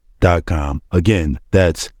provethemwrongthebook.com. Again,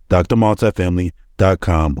 that's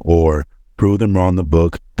drmultifamily.com or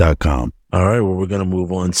provethemwrongthebook.com. All right, well, we're going to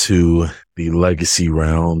move on to the legacy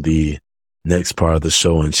round, the next part of the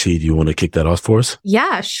show. And Chi, do you want to kick that off for us?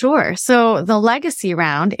 Yeah, sure. So the legacy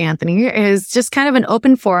round, Anthony, is just kind of an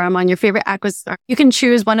open forum on your favorite acquisition. You can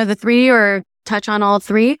choose one of the 3 or touch on all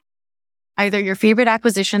 3. Either your favorite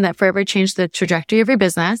acquisition that forever changed the trajectory of your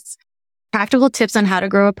business, practical tips on how to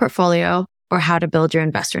grow a portfolio, or how to build your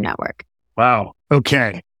investor network. Wow.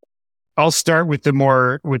 Okay. I'll start with the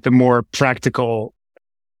more practical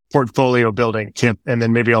portfolio building tip, and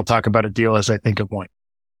then maybe I'll talk about a deal as I think of one.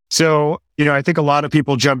 So, I think a lot of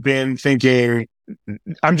people jump in thinking,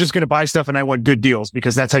 I'm just going to buy stuff and I want good deals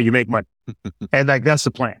because that's how you make money. And that's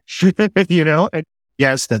the plan, and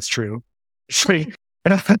yes, that's true.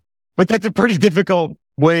 But that's a pretty difficult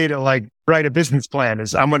way to write a business plan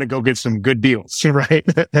is I'm going to go get some good deals, right?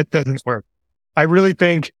 That doesn't work. I really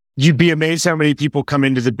think you'd be amazed how many people come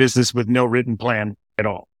into the business with no written plan at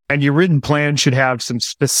all. And your written plan should have some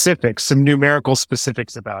specifics, some numerical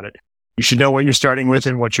specifics about it. You should know what you're starting with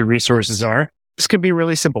and what your resources are. This could be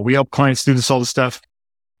really simple. We help clients do all the stuff.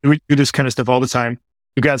 We do this kind of stuff all the time.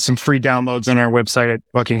 We've got some free downloads on our website at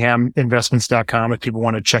buckinghaminvestments.com if people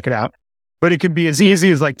want to check it out. But it could be as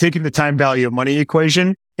easy as taking the time value of money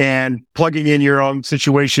equation and plugging in your own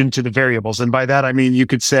situation to the variables. And by that, I mean, you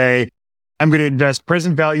could say, I'm going to invest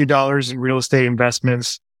present value dollars in real estate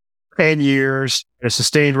investments, 10 years, at a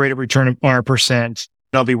sustained rate of return of 1%. And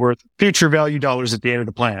I'll be worth future value dollars at the end of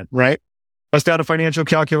the plan, right? Bust out a financial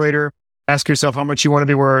calculator, ask yourself how much you want to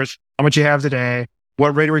be worth, how much you have today,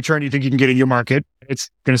 what rate of return you think you can get in your market. It's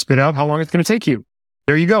going to spit out how long it's going to take you.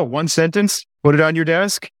 There you go. One sentence, put it on your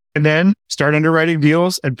desk, and then start underwriting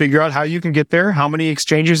deals and figure out how you can get there, how many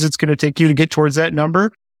exchanges it's going to take you to get towards that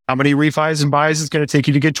number, how many refis and buys it's going to take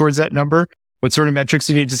you to get towards that number, what sort of metrics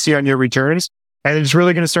you need to see on your returns. And it's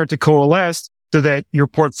really going to start to coalesce so that your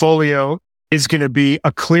portfolio is going to be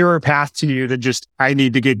a clearer path to you than just, I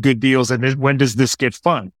need to get good deals. And when does this get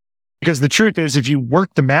fun? Because the truth is, if you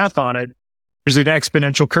work the math on it, there's an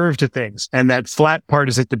exponential curve to things. And that flat part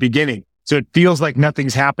is at the beginning. So it feels like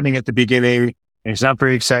nothing's happening at the beginning. And it's not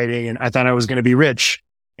very exciting. And I thought I was going to be rich.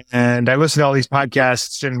 And I listened to all these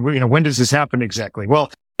podcasts and, when does this happen exactly?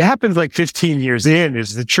 Well, it happens 15 years in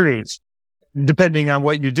is the truth, depending on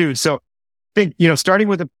what you do. So I think, starting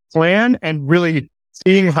with a plan and really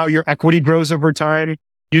seeing how your equity grows over time,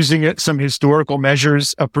 using some historical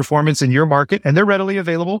measures of performance in your market, and they're readily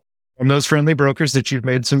available from those friendly brokers that you've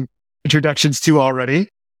made some introductions to already.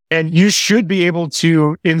 And you should be able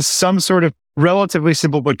to, in some sort of relatively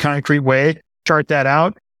simple but concrete way, chart that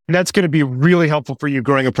out. And that's going to be really helpful for you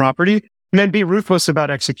growing a property. And then be ruthless about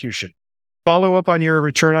execution. Follow up on your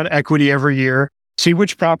return on equity every year. See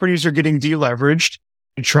which properties are getting deleveraged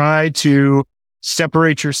and try to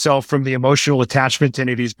separate yourself from the emotional attachment to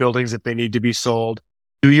any of these buildings if they need to be sold.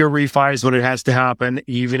 Do your refis when it has to happen,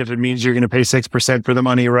 even if it means you're going to pay 6% for the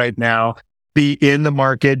money right now. Be in the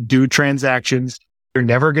market, do transactions. You're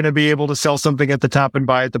never going to be able to sell something at the top and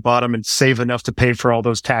buy at the bottom and save enough to pay for all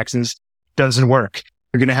those taxes. Doesn't work.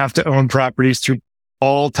 You're going to have to own properties through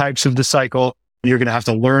all types of the cycle. You're going to have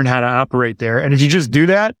to learn how to operate there. And if you just do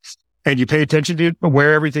that and you pay attention to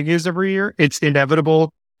where everything is every year, it's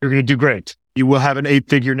inevitable. You're going to do great. You will have an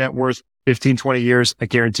 8-figure net worth 15, 20 years. I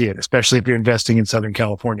guarantee it, especially if you're investing in Southern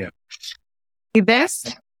California.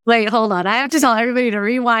 Wait, hold on. I have to tell everybody to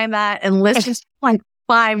rewind that and listen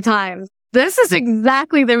 5 times. This is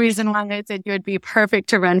exactly the reason why I said you would be perfect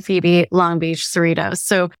to run Phoebe Long Beach Cerritos.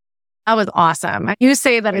 So that was awesome. You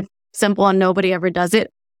say that it's simple and nobody ever does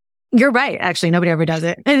it. You're right. Actually, nobody ever does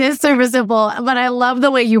it. It is super simple, but I love the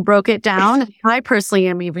way you broke it down. I personally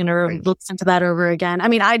am even going to listen to that over again. I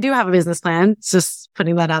mean, I do have a business plan, just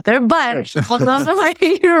putting that out there, but I love the way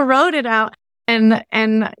you wrote it out and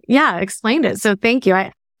explained it. So thank you.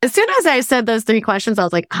 As soon as I said those 3 questions, I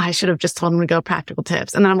was like, I should have just told him to go practical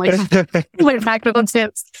tips. And then I'm like, wait, practical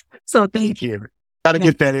tips. So thank you. Got to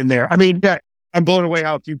get that in there. I mean, I'm blown away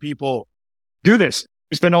how few people do this.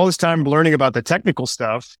 We spend all this time learning about the technical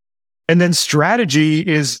stuff. And then strategy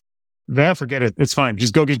is, forget it. It's fine.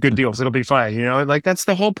 Just go get good deals. It'll be fine. That's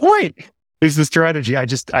the whole point is the strategy. I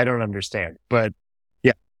don't understand, but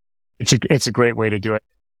yeah, it's a great way to do it.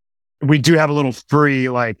 We do have a little free,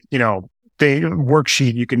 the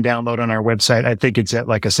worksheet you can download on our website. I think it's at a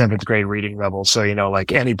 7th grade reading level. So,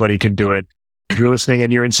 anybody can do it. If you're listening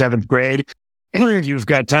and you're in 7th grade, you've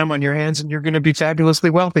got time on your hands and you're going to be fabulously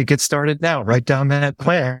wealthy. Get started now. Write down that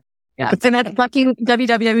plan. Yeah. And that's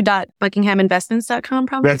www.buckinghaminvestments.com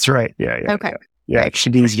probably? That's right. Yeah. Okay. Yeah. It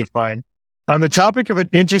should be easy to find. On the topic of an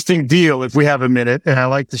interesting deal, if we have a minute, and I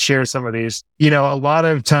like to share some of these, a lot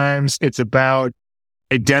of times it's about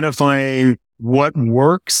identifying what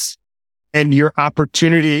works and your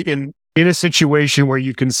opportunity in a situation where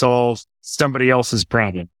you can solve somebody else's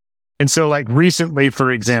problem. And so recently,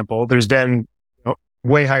 for example, there's been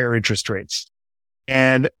way higher interest rates.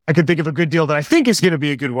 And I can think of a good deal that I think is going to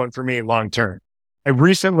be a good one for me long term. I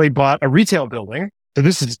recently bought a retail building. So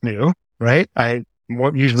this is new, right? I'm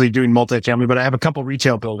usually doing multifamily, but I have a couple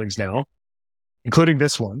retail buildings now, including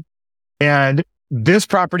this one. And this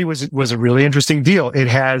property was a really interesting deal. It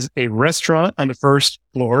has a restaurant on the first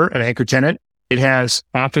floor, an anchor tenant. It has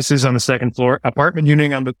offices on the second floor, apartment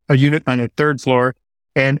unit on the third floor,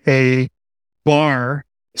 and a bar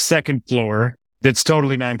second floor that's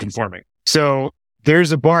totally non-conforming. So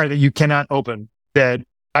there's a bar that you cannot open that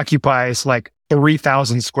occupies like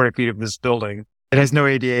 3,000 square feet of this building. It has no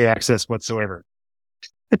ADA access whatsoever.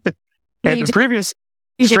 And the previous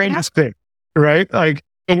strangest thing, right? Like,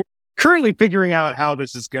 we're currently figuring out how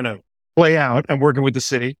this is going to play out. I'm working with the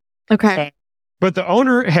city. Okay. But the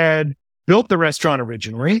owner had built the restaurant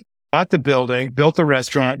originally, bought the building, built the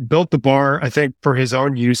restaurant, built the bar, I think, for his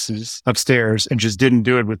own uses upstairs, and just didn't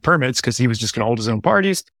do it with permits because he was just going to hold his own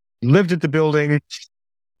parties. He lived at the building.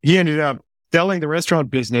 He ended up selling the restaurant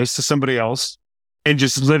business to somebody else and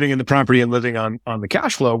just living in the property and living on the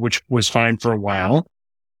cash flow, which was fine for a while.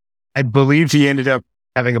 I believe he ended up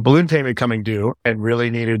having a balloon payment coming due and really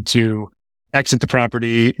needed to exit the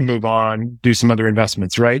property, move on, do some other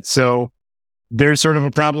investments, right? So there's sort of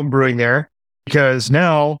a problem brewing there because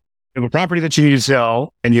now you have a property that you need to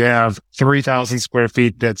sell and you have 3,000 square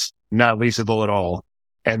feet that's not leasable at all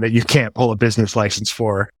and that you can't pull a business license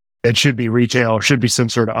for. It should be retail, should be some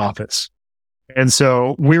sort of office. And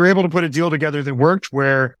so we were able to put a deal together that worked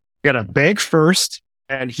where we got a bank first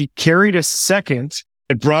and he carried a second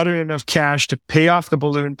and brought in enough cash to pay off the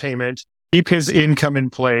balloon payment, keep his income in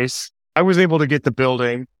place. I was able to get the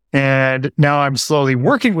building. And now I'm slowly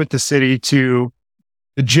working with the city to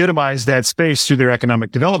legitimize that space through their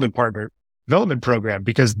economic development program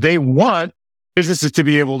because they want businesses to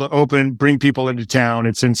be able to open, bring people into town.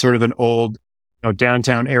 It's in sort of an old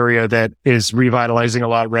downtown area that is revitalizing a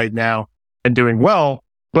lot right now and doing well,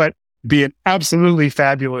 but be an absolutely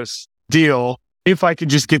fabulous deal if I could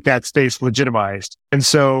just get that space legitimized. And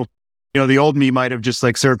so, the old me might have just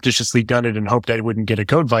like surreptitiously done it and hoped I wouldn't get a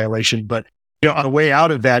code violation. But, on the way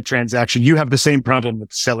out of that transaction, you have the same problem that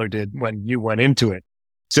the seller did when you went into it.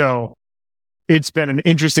 So it's been an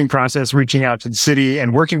interesting process reaching out to the city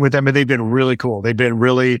and working with them. And they've been really cool. They've been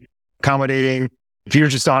really accommodating. If you're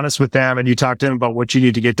just honest with them and you talk to them about what you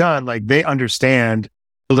need to get done, like they understand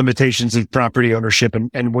the limitations of property ownership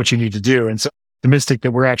and what you need to do. And so optimistic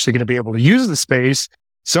that we're actually going to be able to use the space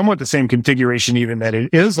somewhat the same configuration even that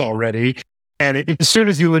it is already. And as soon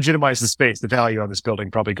as you legitimize the space, the value on this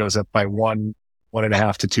building probably goes up by $1.5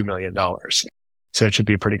 to $2 million. So it should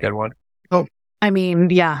be a pretty good one. Oh, I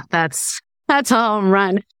mean, yeah, that's a home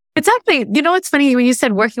run. It's actually, it's funny when you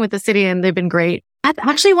said working with the city and they've been great. That's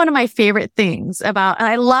actually one of my favorite things and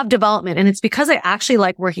I love development. And it's because I actually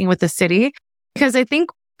like working with the city because I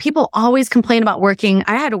think people always complain about working.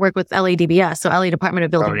 I had to work with LADBS, so LA Department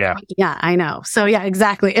of Building. Oh, yeah. Yeah, I know. So yeah,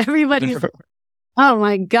 exactly. Everybody's, oh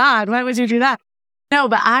my God, why would you do that? No,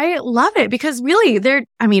 but I love it because really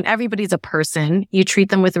everybody's a person. You treat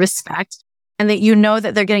them with respect and that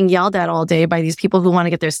that they're getting yelled at all day by these people who want to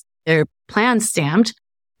get their plans stamped.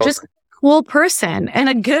 Okay. Just cool person and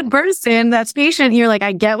a good person that's patient. You're like,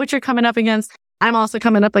 I get what you're coming up against. I'm also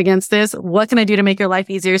coming up against this. What can I do to make your life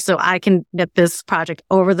easier so I can get this project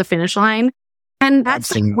over the finish line? And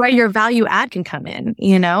that's where your value add can come in,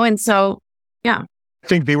 And so, yeah. I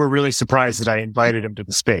think they were really surprised that I invited them to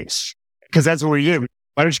the space because that's what we do.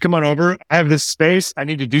 Why don't you come on over? I have this space. I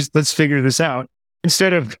need to let's figure this out.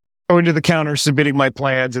 Instead of going to the counter, submitting my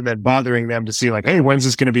plans and then bothering them to see like, hey, when's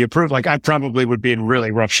this going to be approved? Like I probably would be in really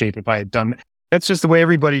rough shape if I had done that. That's just the way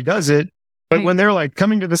everybody does it. But when they're like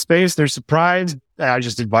coming to the space, they're surprised. I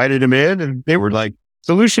just invited them in and they were like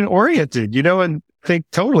solution oriented, and I think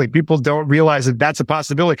totally people don't realize that that's a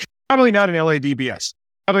possibility. Probably not in LADBS.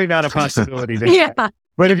 Probably not a possibility there. Yeah.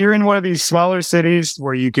 But if you're in one of these smaller cities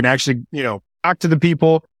where you can actually, talk to the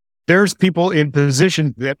people, there's people in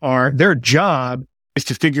positions that their job is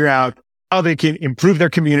to figure out how they can improve their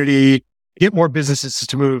community, get more businesses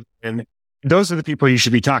to move in. Those are the people you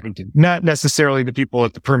should be talking to, not necessarily the people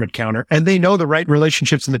at the permit counter. And they know the right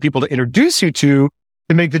relationships and the people to introduce you to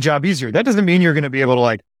make the job easier. That doesn't mean you're going to be able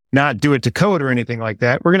to not do it to code or anything like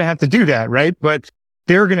that. We're going to have to do that, right? But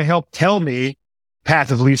they're going to help tell me path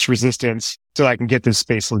of least resistance so I can get this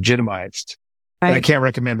space legitimized. Right. I can't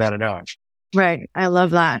recommend that enough. Right. I love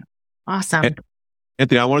that. Awesome.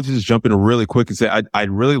 Anthony, I wanted to just jump in really quick and say I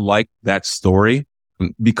really like that story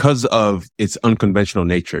because of its unconventional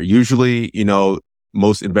nature. Usually,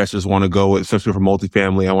 most investors want to go, especially for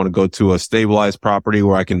multifamily, I want to go to a stabilized property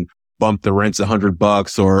where I can bump the rents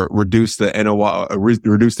 $100 or reduce the NOI,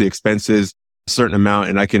 reduce the expenses a certain amount,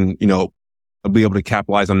 and I can, be able to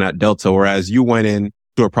capitalize on that delta. Whereas you went in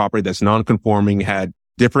to a property that's non-conforming, had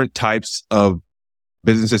different types of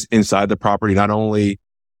businesses inside the property, not only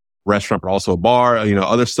restaurant, but also a bar,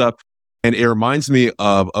 other stuff. And it reminds me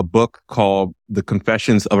of a book called The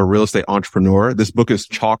Confessions of a Real Estate Entrepreneur. This book is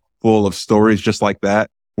chock full of stories just like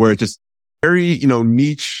that, where it's just very,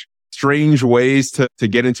 niche, strange ways to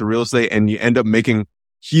get into real estate. And you end up making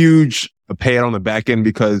huge payout on the back end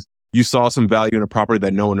because you saw some value in a property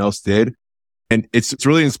that no one else did. And it's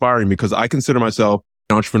really inspiring because I consider myself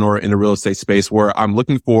an entrepreneur in the real estate space where I'm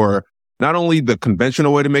looking for not only the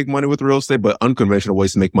conventional way to make money with real estate, but unconventional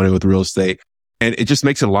ways to make money with real estate. And it just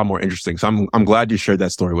makes it a lot more interesting. So I'm glad you shared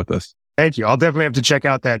that story with us. Thank you. I'll definitely have to check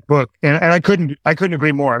out that book. And I couldn't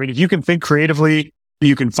agree more. I mean, if you can think creatively,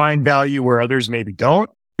 you can find value where others maybe don't.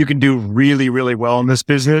 You can do really, really well in this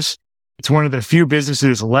business. It's one of the few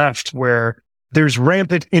businesses left where there's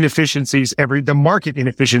rampant inefficiencies. The market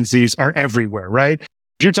inefficiencies are everywhere, right?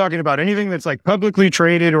 If you're talking about anything that's like publicly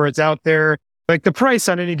traded or it's out there, like the price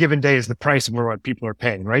on any given day is the price of what people are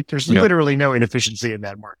paying, right? There's literally no inefficiency in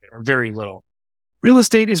that market, or very little. Real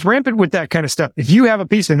estate is rampant with that kind of stuff. If you have a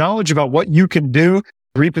piece of knowledge about what you can do,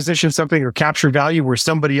 reposition something or capture value where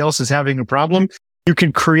somebody else is having a problem, you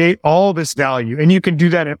can create all this value. And you can do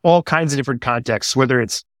that in all kinds of different contexts, whether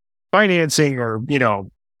it's financing or,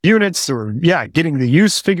 units or, getting the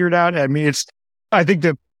use figured out. I mean, I think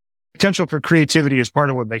the potential for creativity is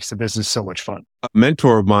part of what makes the business so much fun. A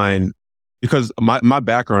mentor of mine, because my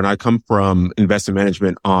background, I come from investment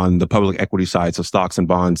management on the public equity side, so stocks and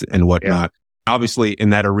bonds and whatnot. Yeah. Obviously,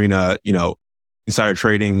 in that arena, insider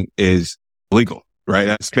trading is legal, right?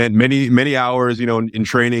 I spent many hours, in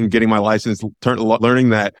training, getting my license, learning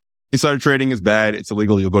that insider trading is bad. It's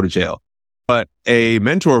illegal. You'll go to jail. But a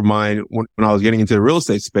mentor of mine, when I was getting into the real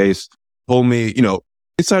estate space, told me,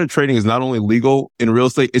 insider trading is not only legal in real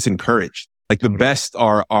estate, it's encouraged. Like the best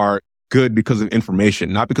are good because of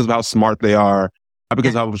information, not because of how smart they are, not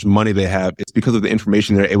because of how much money they have. It's because of the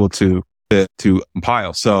information they're able to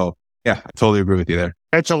compile. So yeah, I totally agree with you there.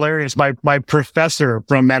 That's hilarious. My professor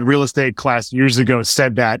from that real estate class years ago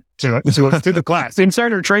said that to the class.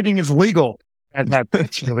 Insider trading is legal. And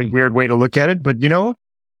that's a really weird way to look at it. But,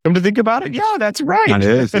 come to think about it, yeah, that's right. It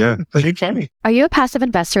is, yeah. Pretty funny. Are you a passive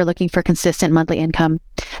investor looking for consistent monthly income?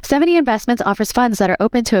 70 Investments offers funds that are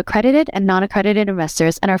open to accredited and non-accredited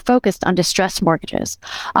investors and are focused on distressed mortgages,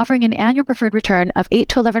 offering an annual preferred return of 8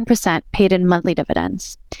 to 11% paid in monthly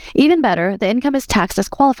dividends. Even better, the income is taxed as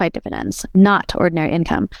qualified dividends, not ordinary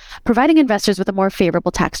income, providing investors with a more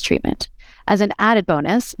favorable tax treatment. As an added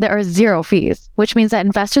bonus, there are 0 fees, which means that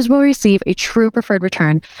investors will receive a true preferred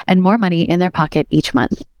return and more money in their pocket each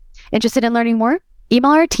month. Interested in learning more?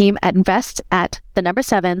 Email our team at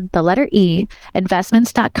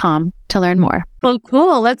invest@investments.com to learn more. Well,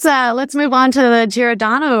 cool. Let's move on to the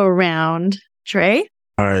Giordano round. Trey?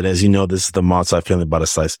 All right. As you know, this is the Multifamily by the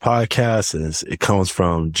Slice podcast. And it comes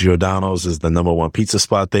from Giordano's, is the #1 pizza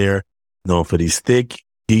spot there, known for these thick,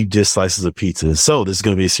 deep dish slices of pizza. So this is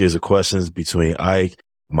going to be a series of questions between Ike,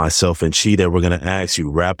 myself, and Chi that we're going to ask you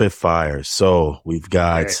rapid fire. So we've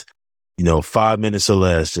got, 5 minutes or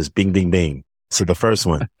less, just bing, bing, bing. So the first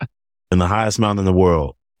one, in the highest mountain in the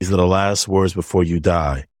world, these are the last words before you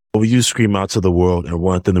die. What will you scream out to the world and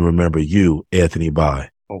want them to remember you, Anthony,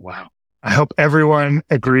 by? Oh, wow. I hope everyone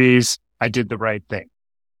agrees I did the right thing.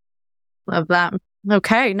 Love that.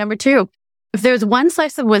 Okay. Number 2. If there's one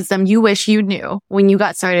slice of wisdom you wish you knew when you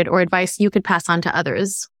got started or advice you could pass on to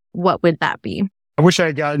others, what would that be? I wish I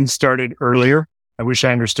had gotten started earlier. I wish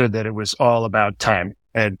I understood that it was all about time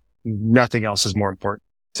and nothing else is more important.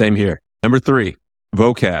 Same here. Number 3,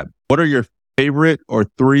 vocab. What are your favorite or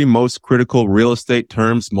 3 most critical real estate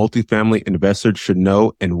terms multifamily investors should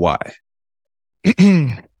know and why?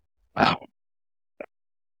 Wow.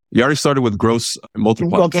 You already started with gross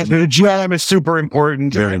multipliers. Okay, the GM is super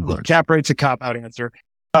important. Very important. Cap rate's a cop-out answer.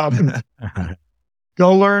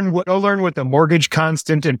 Go learn what the mortgage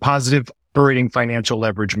constant and positive operating financial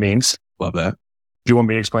leverage means. Love that. If you want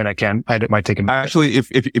me to explain, I can. I might take a minute. Actually,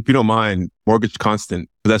 if you don't mind, mortgage constant,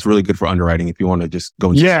 that's really good for underwriting if you want to just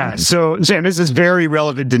go into Yeah. So, Sam, this is very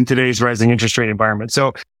relevant in today's rising interest rate environment.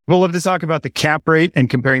 So we'll love to talk about the cap rate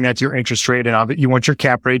and comparing that to your interest rate. And you want your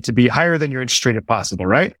cap rate to be higher than your interest rate if possible,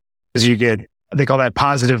 right? Because they call that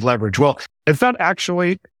positive leverage. Well, it's not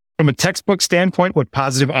actually, from a textbook standpoint, what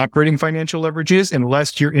positive operating financial leverage is,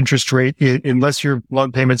 unless your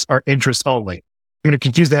loan payments are interest only. I'm going to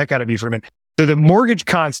confuse the heck out of you for a minute. So the mortgage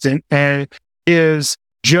constant is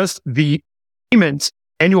just the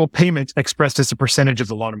annual payment expressed as a percentage of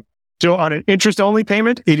the loan amount. So on an interest only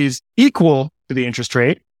payment, it is equal to the interest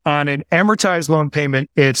rate. On an amortized loan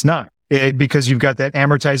payment, it's not, because you've got that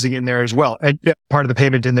amortizing in there as well, and part of the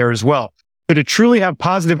payment in there as well. So to truly have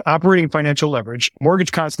positive operating financial leverage,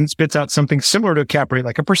 mortgage constant spits out something similar to a cap rate,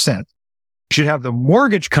 like a percent. should have the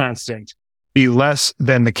mortgage constant be less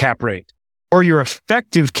than the cap rate or your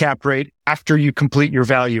effective cap rate after you complete your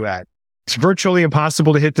value add. It's virtually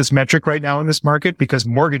impossible to hit this metric right now in this market because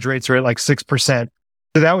mortgage rates are at like 6%.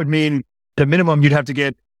 So that would mean at a minimum, you'd have to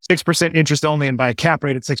get 6% interest only and buy a cap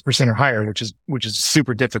rate at 6% or higher, which is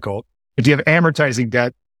super difficult. If you have amortizing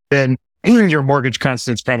debt, then your mortgage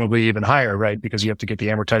constant's probably even higher, right? Because you have to get the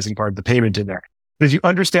amortizing part of the payment in there. But if you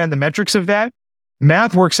understand the metrics of that,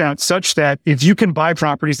 math works out such that if you can buy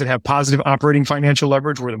properties that have positive operating financial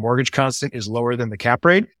leverage where the mortgage constant is lower than the cap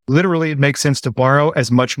rate, literally it makes sense to borrow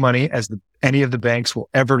as much money as any of the banks will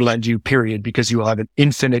ever lend you, period, because you will have an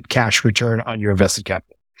infinite cash return on your invested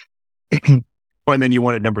capital. And then you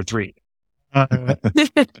wanted number 3. Debt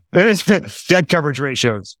coverage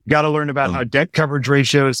ratios. You got to learn about how debt coverage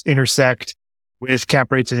ratios intersect with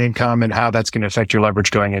cap rates and income and how that's going to affect your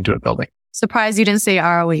leverage going into a building. Surprised you didn't say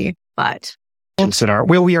ROE, but...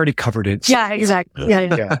 Well, we already covered it. Yeah, exactly.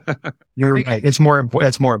 Yeah. You're right. It's more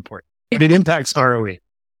important. But it impacts ROE.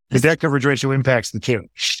 The debt coverage ratio impacts the two.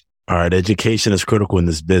 All right. Education is critical in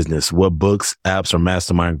this business. What books, apps, or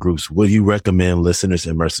mastermind groups would you recommend listeners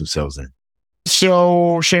immerse themselves in?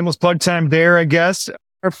 So shameless plug time there, I guess.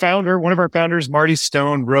 One of our founders, Marty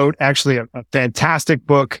Stone, wrote actually a fantastic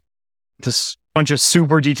book. This bunch of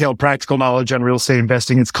super detailed practical knowledge on real estate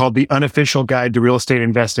investing. It's called The Unofficial Guide to Real Estate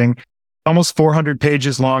Investing. Almost 400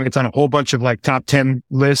 pages long. It's on a whole bunch of like top 10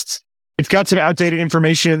 lists. It's got some outdated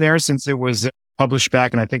information in there since it was published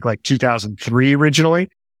back in, I think, like 2003 originally.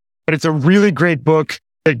 But it's a really great book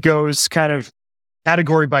that goes kind of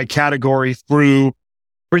category by category through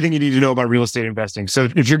everything you need to know about real estate investing. So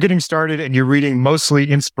if you're getting started and you're reading mostly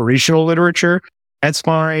inspirational literature, that's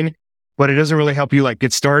fine, but it doesn't really help you like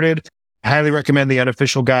get started. I highly recommend The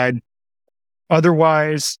Unofficial Guide.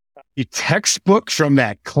 Otherwise, the textbook from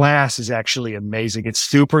that class is actually amazing. It's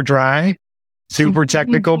super dry, super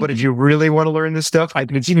technical, but if you really want to learn this stuff,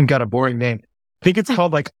 it's even got a boring name. I think it's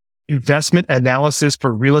called like Investment Analysis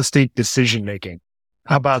for Real Estate Decision Making.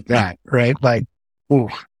 How about that? Right? Like, ooh.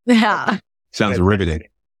 Yeah. Sounds riveting.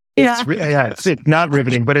 Yeah. It's not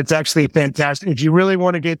riveting, but it's actually fantastic. If you really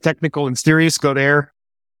want to get technical and serious, go there.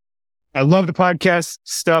 I love the podcast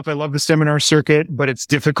stuff. I love the seminar circuit, but it's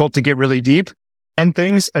difficult to get really deep. And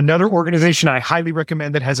things. Another organization I highly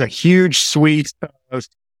recommend that has a huge suite of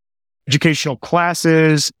educational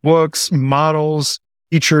classes, books, models,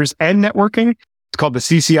 features, and networking. It's called the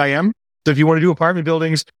CCIM. So if you want to do apartment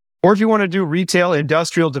buildings or if you want to do retail,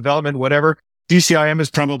 industrial development, whatever, CCIM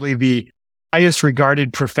is probably the highest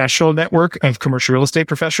regarded professional network of commercial real estate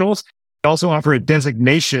professionals. They also offer a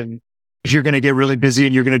designation if you're going to get really busy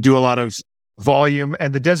and you're going to do a lot of volume.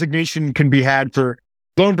 And the designation can be had for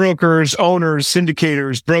loan brokers, owners,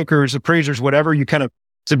 syndicators, brokers, appraisers, whatever. You kind of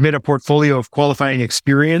submit a portfolio of qualifying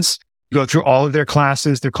experience. You go through all of their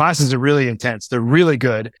classes. Their classes are really intense. They're really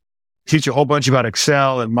good. Teach you a whole bunch about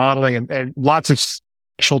Excel and modeling and lots of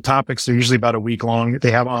special topics. They're usually about a week long.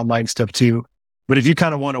 They have online stuff too. But if you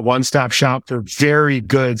kind of want a one-stop shop for very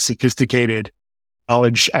good, sophisticated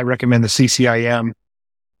knowledge, I recommend the CCIM.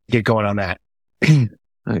 Get going on that.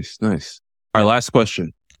 Nice. All right, last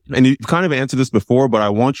question. And you've kind of answered this before, but I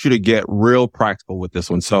want you to get real practical with this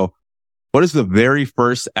one. So what is the very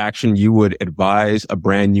first action you would advise a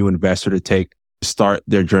brand new investor to take to start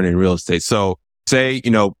their journey in real estate? So say,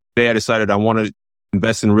 today I decided I want to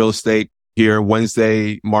invest in real estate here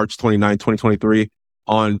Wednesday, March 29, 2023.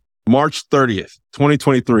 On March 30th,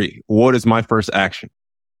 2023, what is my first action?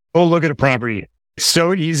 Go look at a property. It's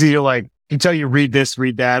so easy to until you read this,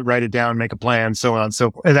 read that, write it down, make a plan, so on and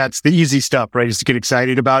so forth. And that's the easy stuff, right? Just to get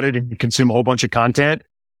excited about it and you consume a whole bunch of content.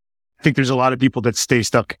 I think there's a lot of people that stay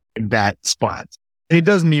stuck in that spot. And it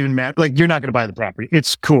doesn't even matter. Like, you're not going to buy the property.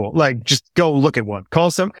 It's cool. Like, just go look at one. Call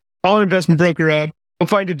an investment broker up. Go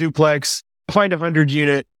find a duplex. Go find a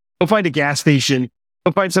 100-unit. Go find a gas station.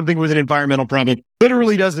 Go find something with an environmental problem.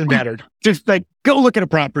 Literally doesn't matter. Just go look at a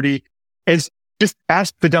property and just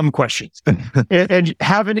ask the dumb questions and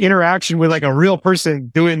have an interaction with a real person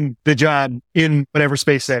doing the job in whatever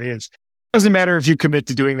space that is. Doesn't matter if you commit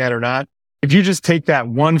to doing that or not. If you just take that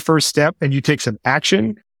one first step and you take some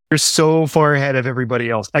action, you're so far ahead of everybody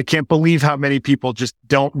else. I can't believe how many people just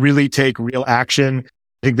don't really take real action.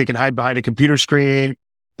 I think they can hide behind a computer screen,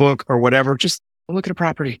 book, or whatever. Just look at a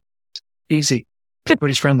property. Easy.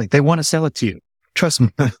 Everybody's friendly. They want to sell it to you. Trust me.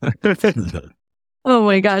 Oh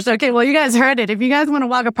my gosh. Okay. Well, you guys heard it. If you guys want to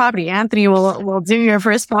walk a property, Anthony will do your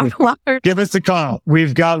first walk. Give us a call.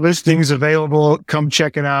 We've got listings available. Come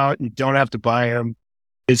check it out. You don't have to buy them.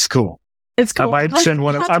 It's cool. It's cool. I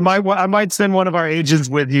might send one of our agents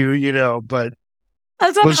with you, but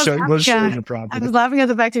That's what Let's I show was you laughing the at. I property. was laughing at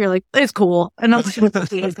the fact that you're like, it's cool. And I was like,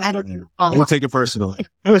 I won't take it personally.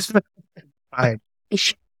 Fine.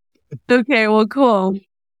 okay, well, cool.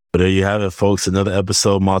 But there you have it, folks. Another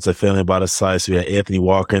episode, Multifamily by the Slice. We got Anthony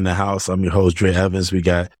Walker in the house. I'm your host, Dre Evans. We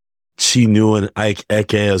got Chi Nguyen, Ike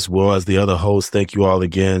Eke, as well as the other hosts. Thank you all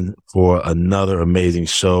again for another amazing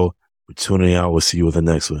show. For tuning out. We'll see you with the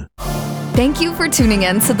next one. Thank you for tuning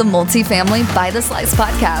in to the Multifamily by the Slice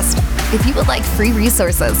podcast. If you would like free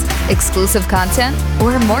resources, exclusive content,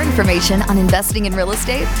 or more information on investing in real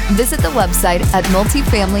estate, visit the website at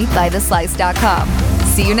multifamilybytheslice.com.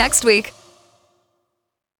 See you next week.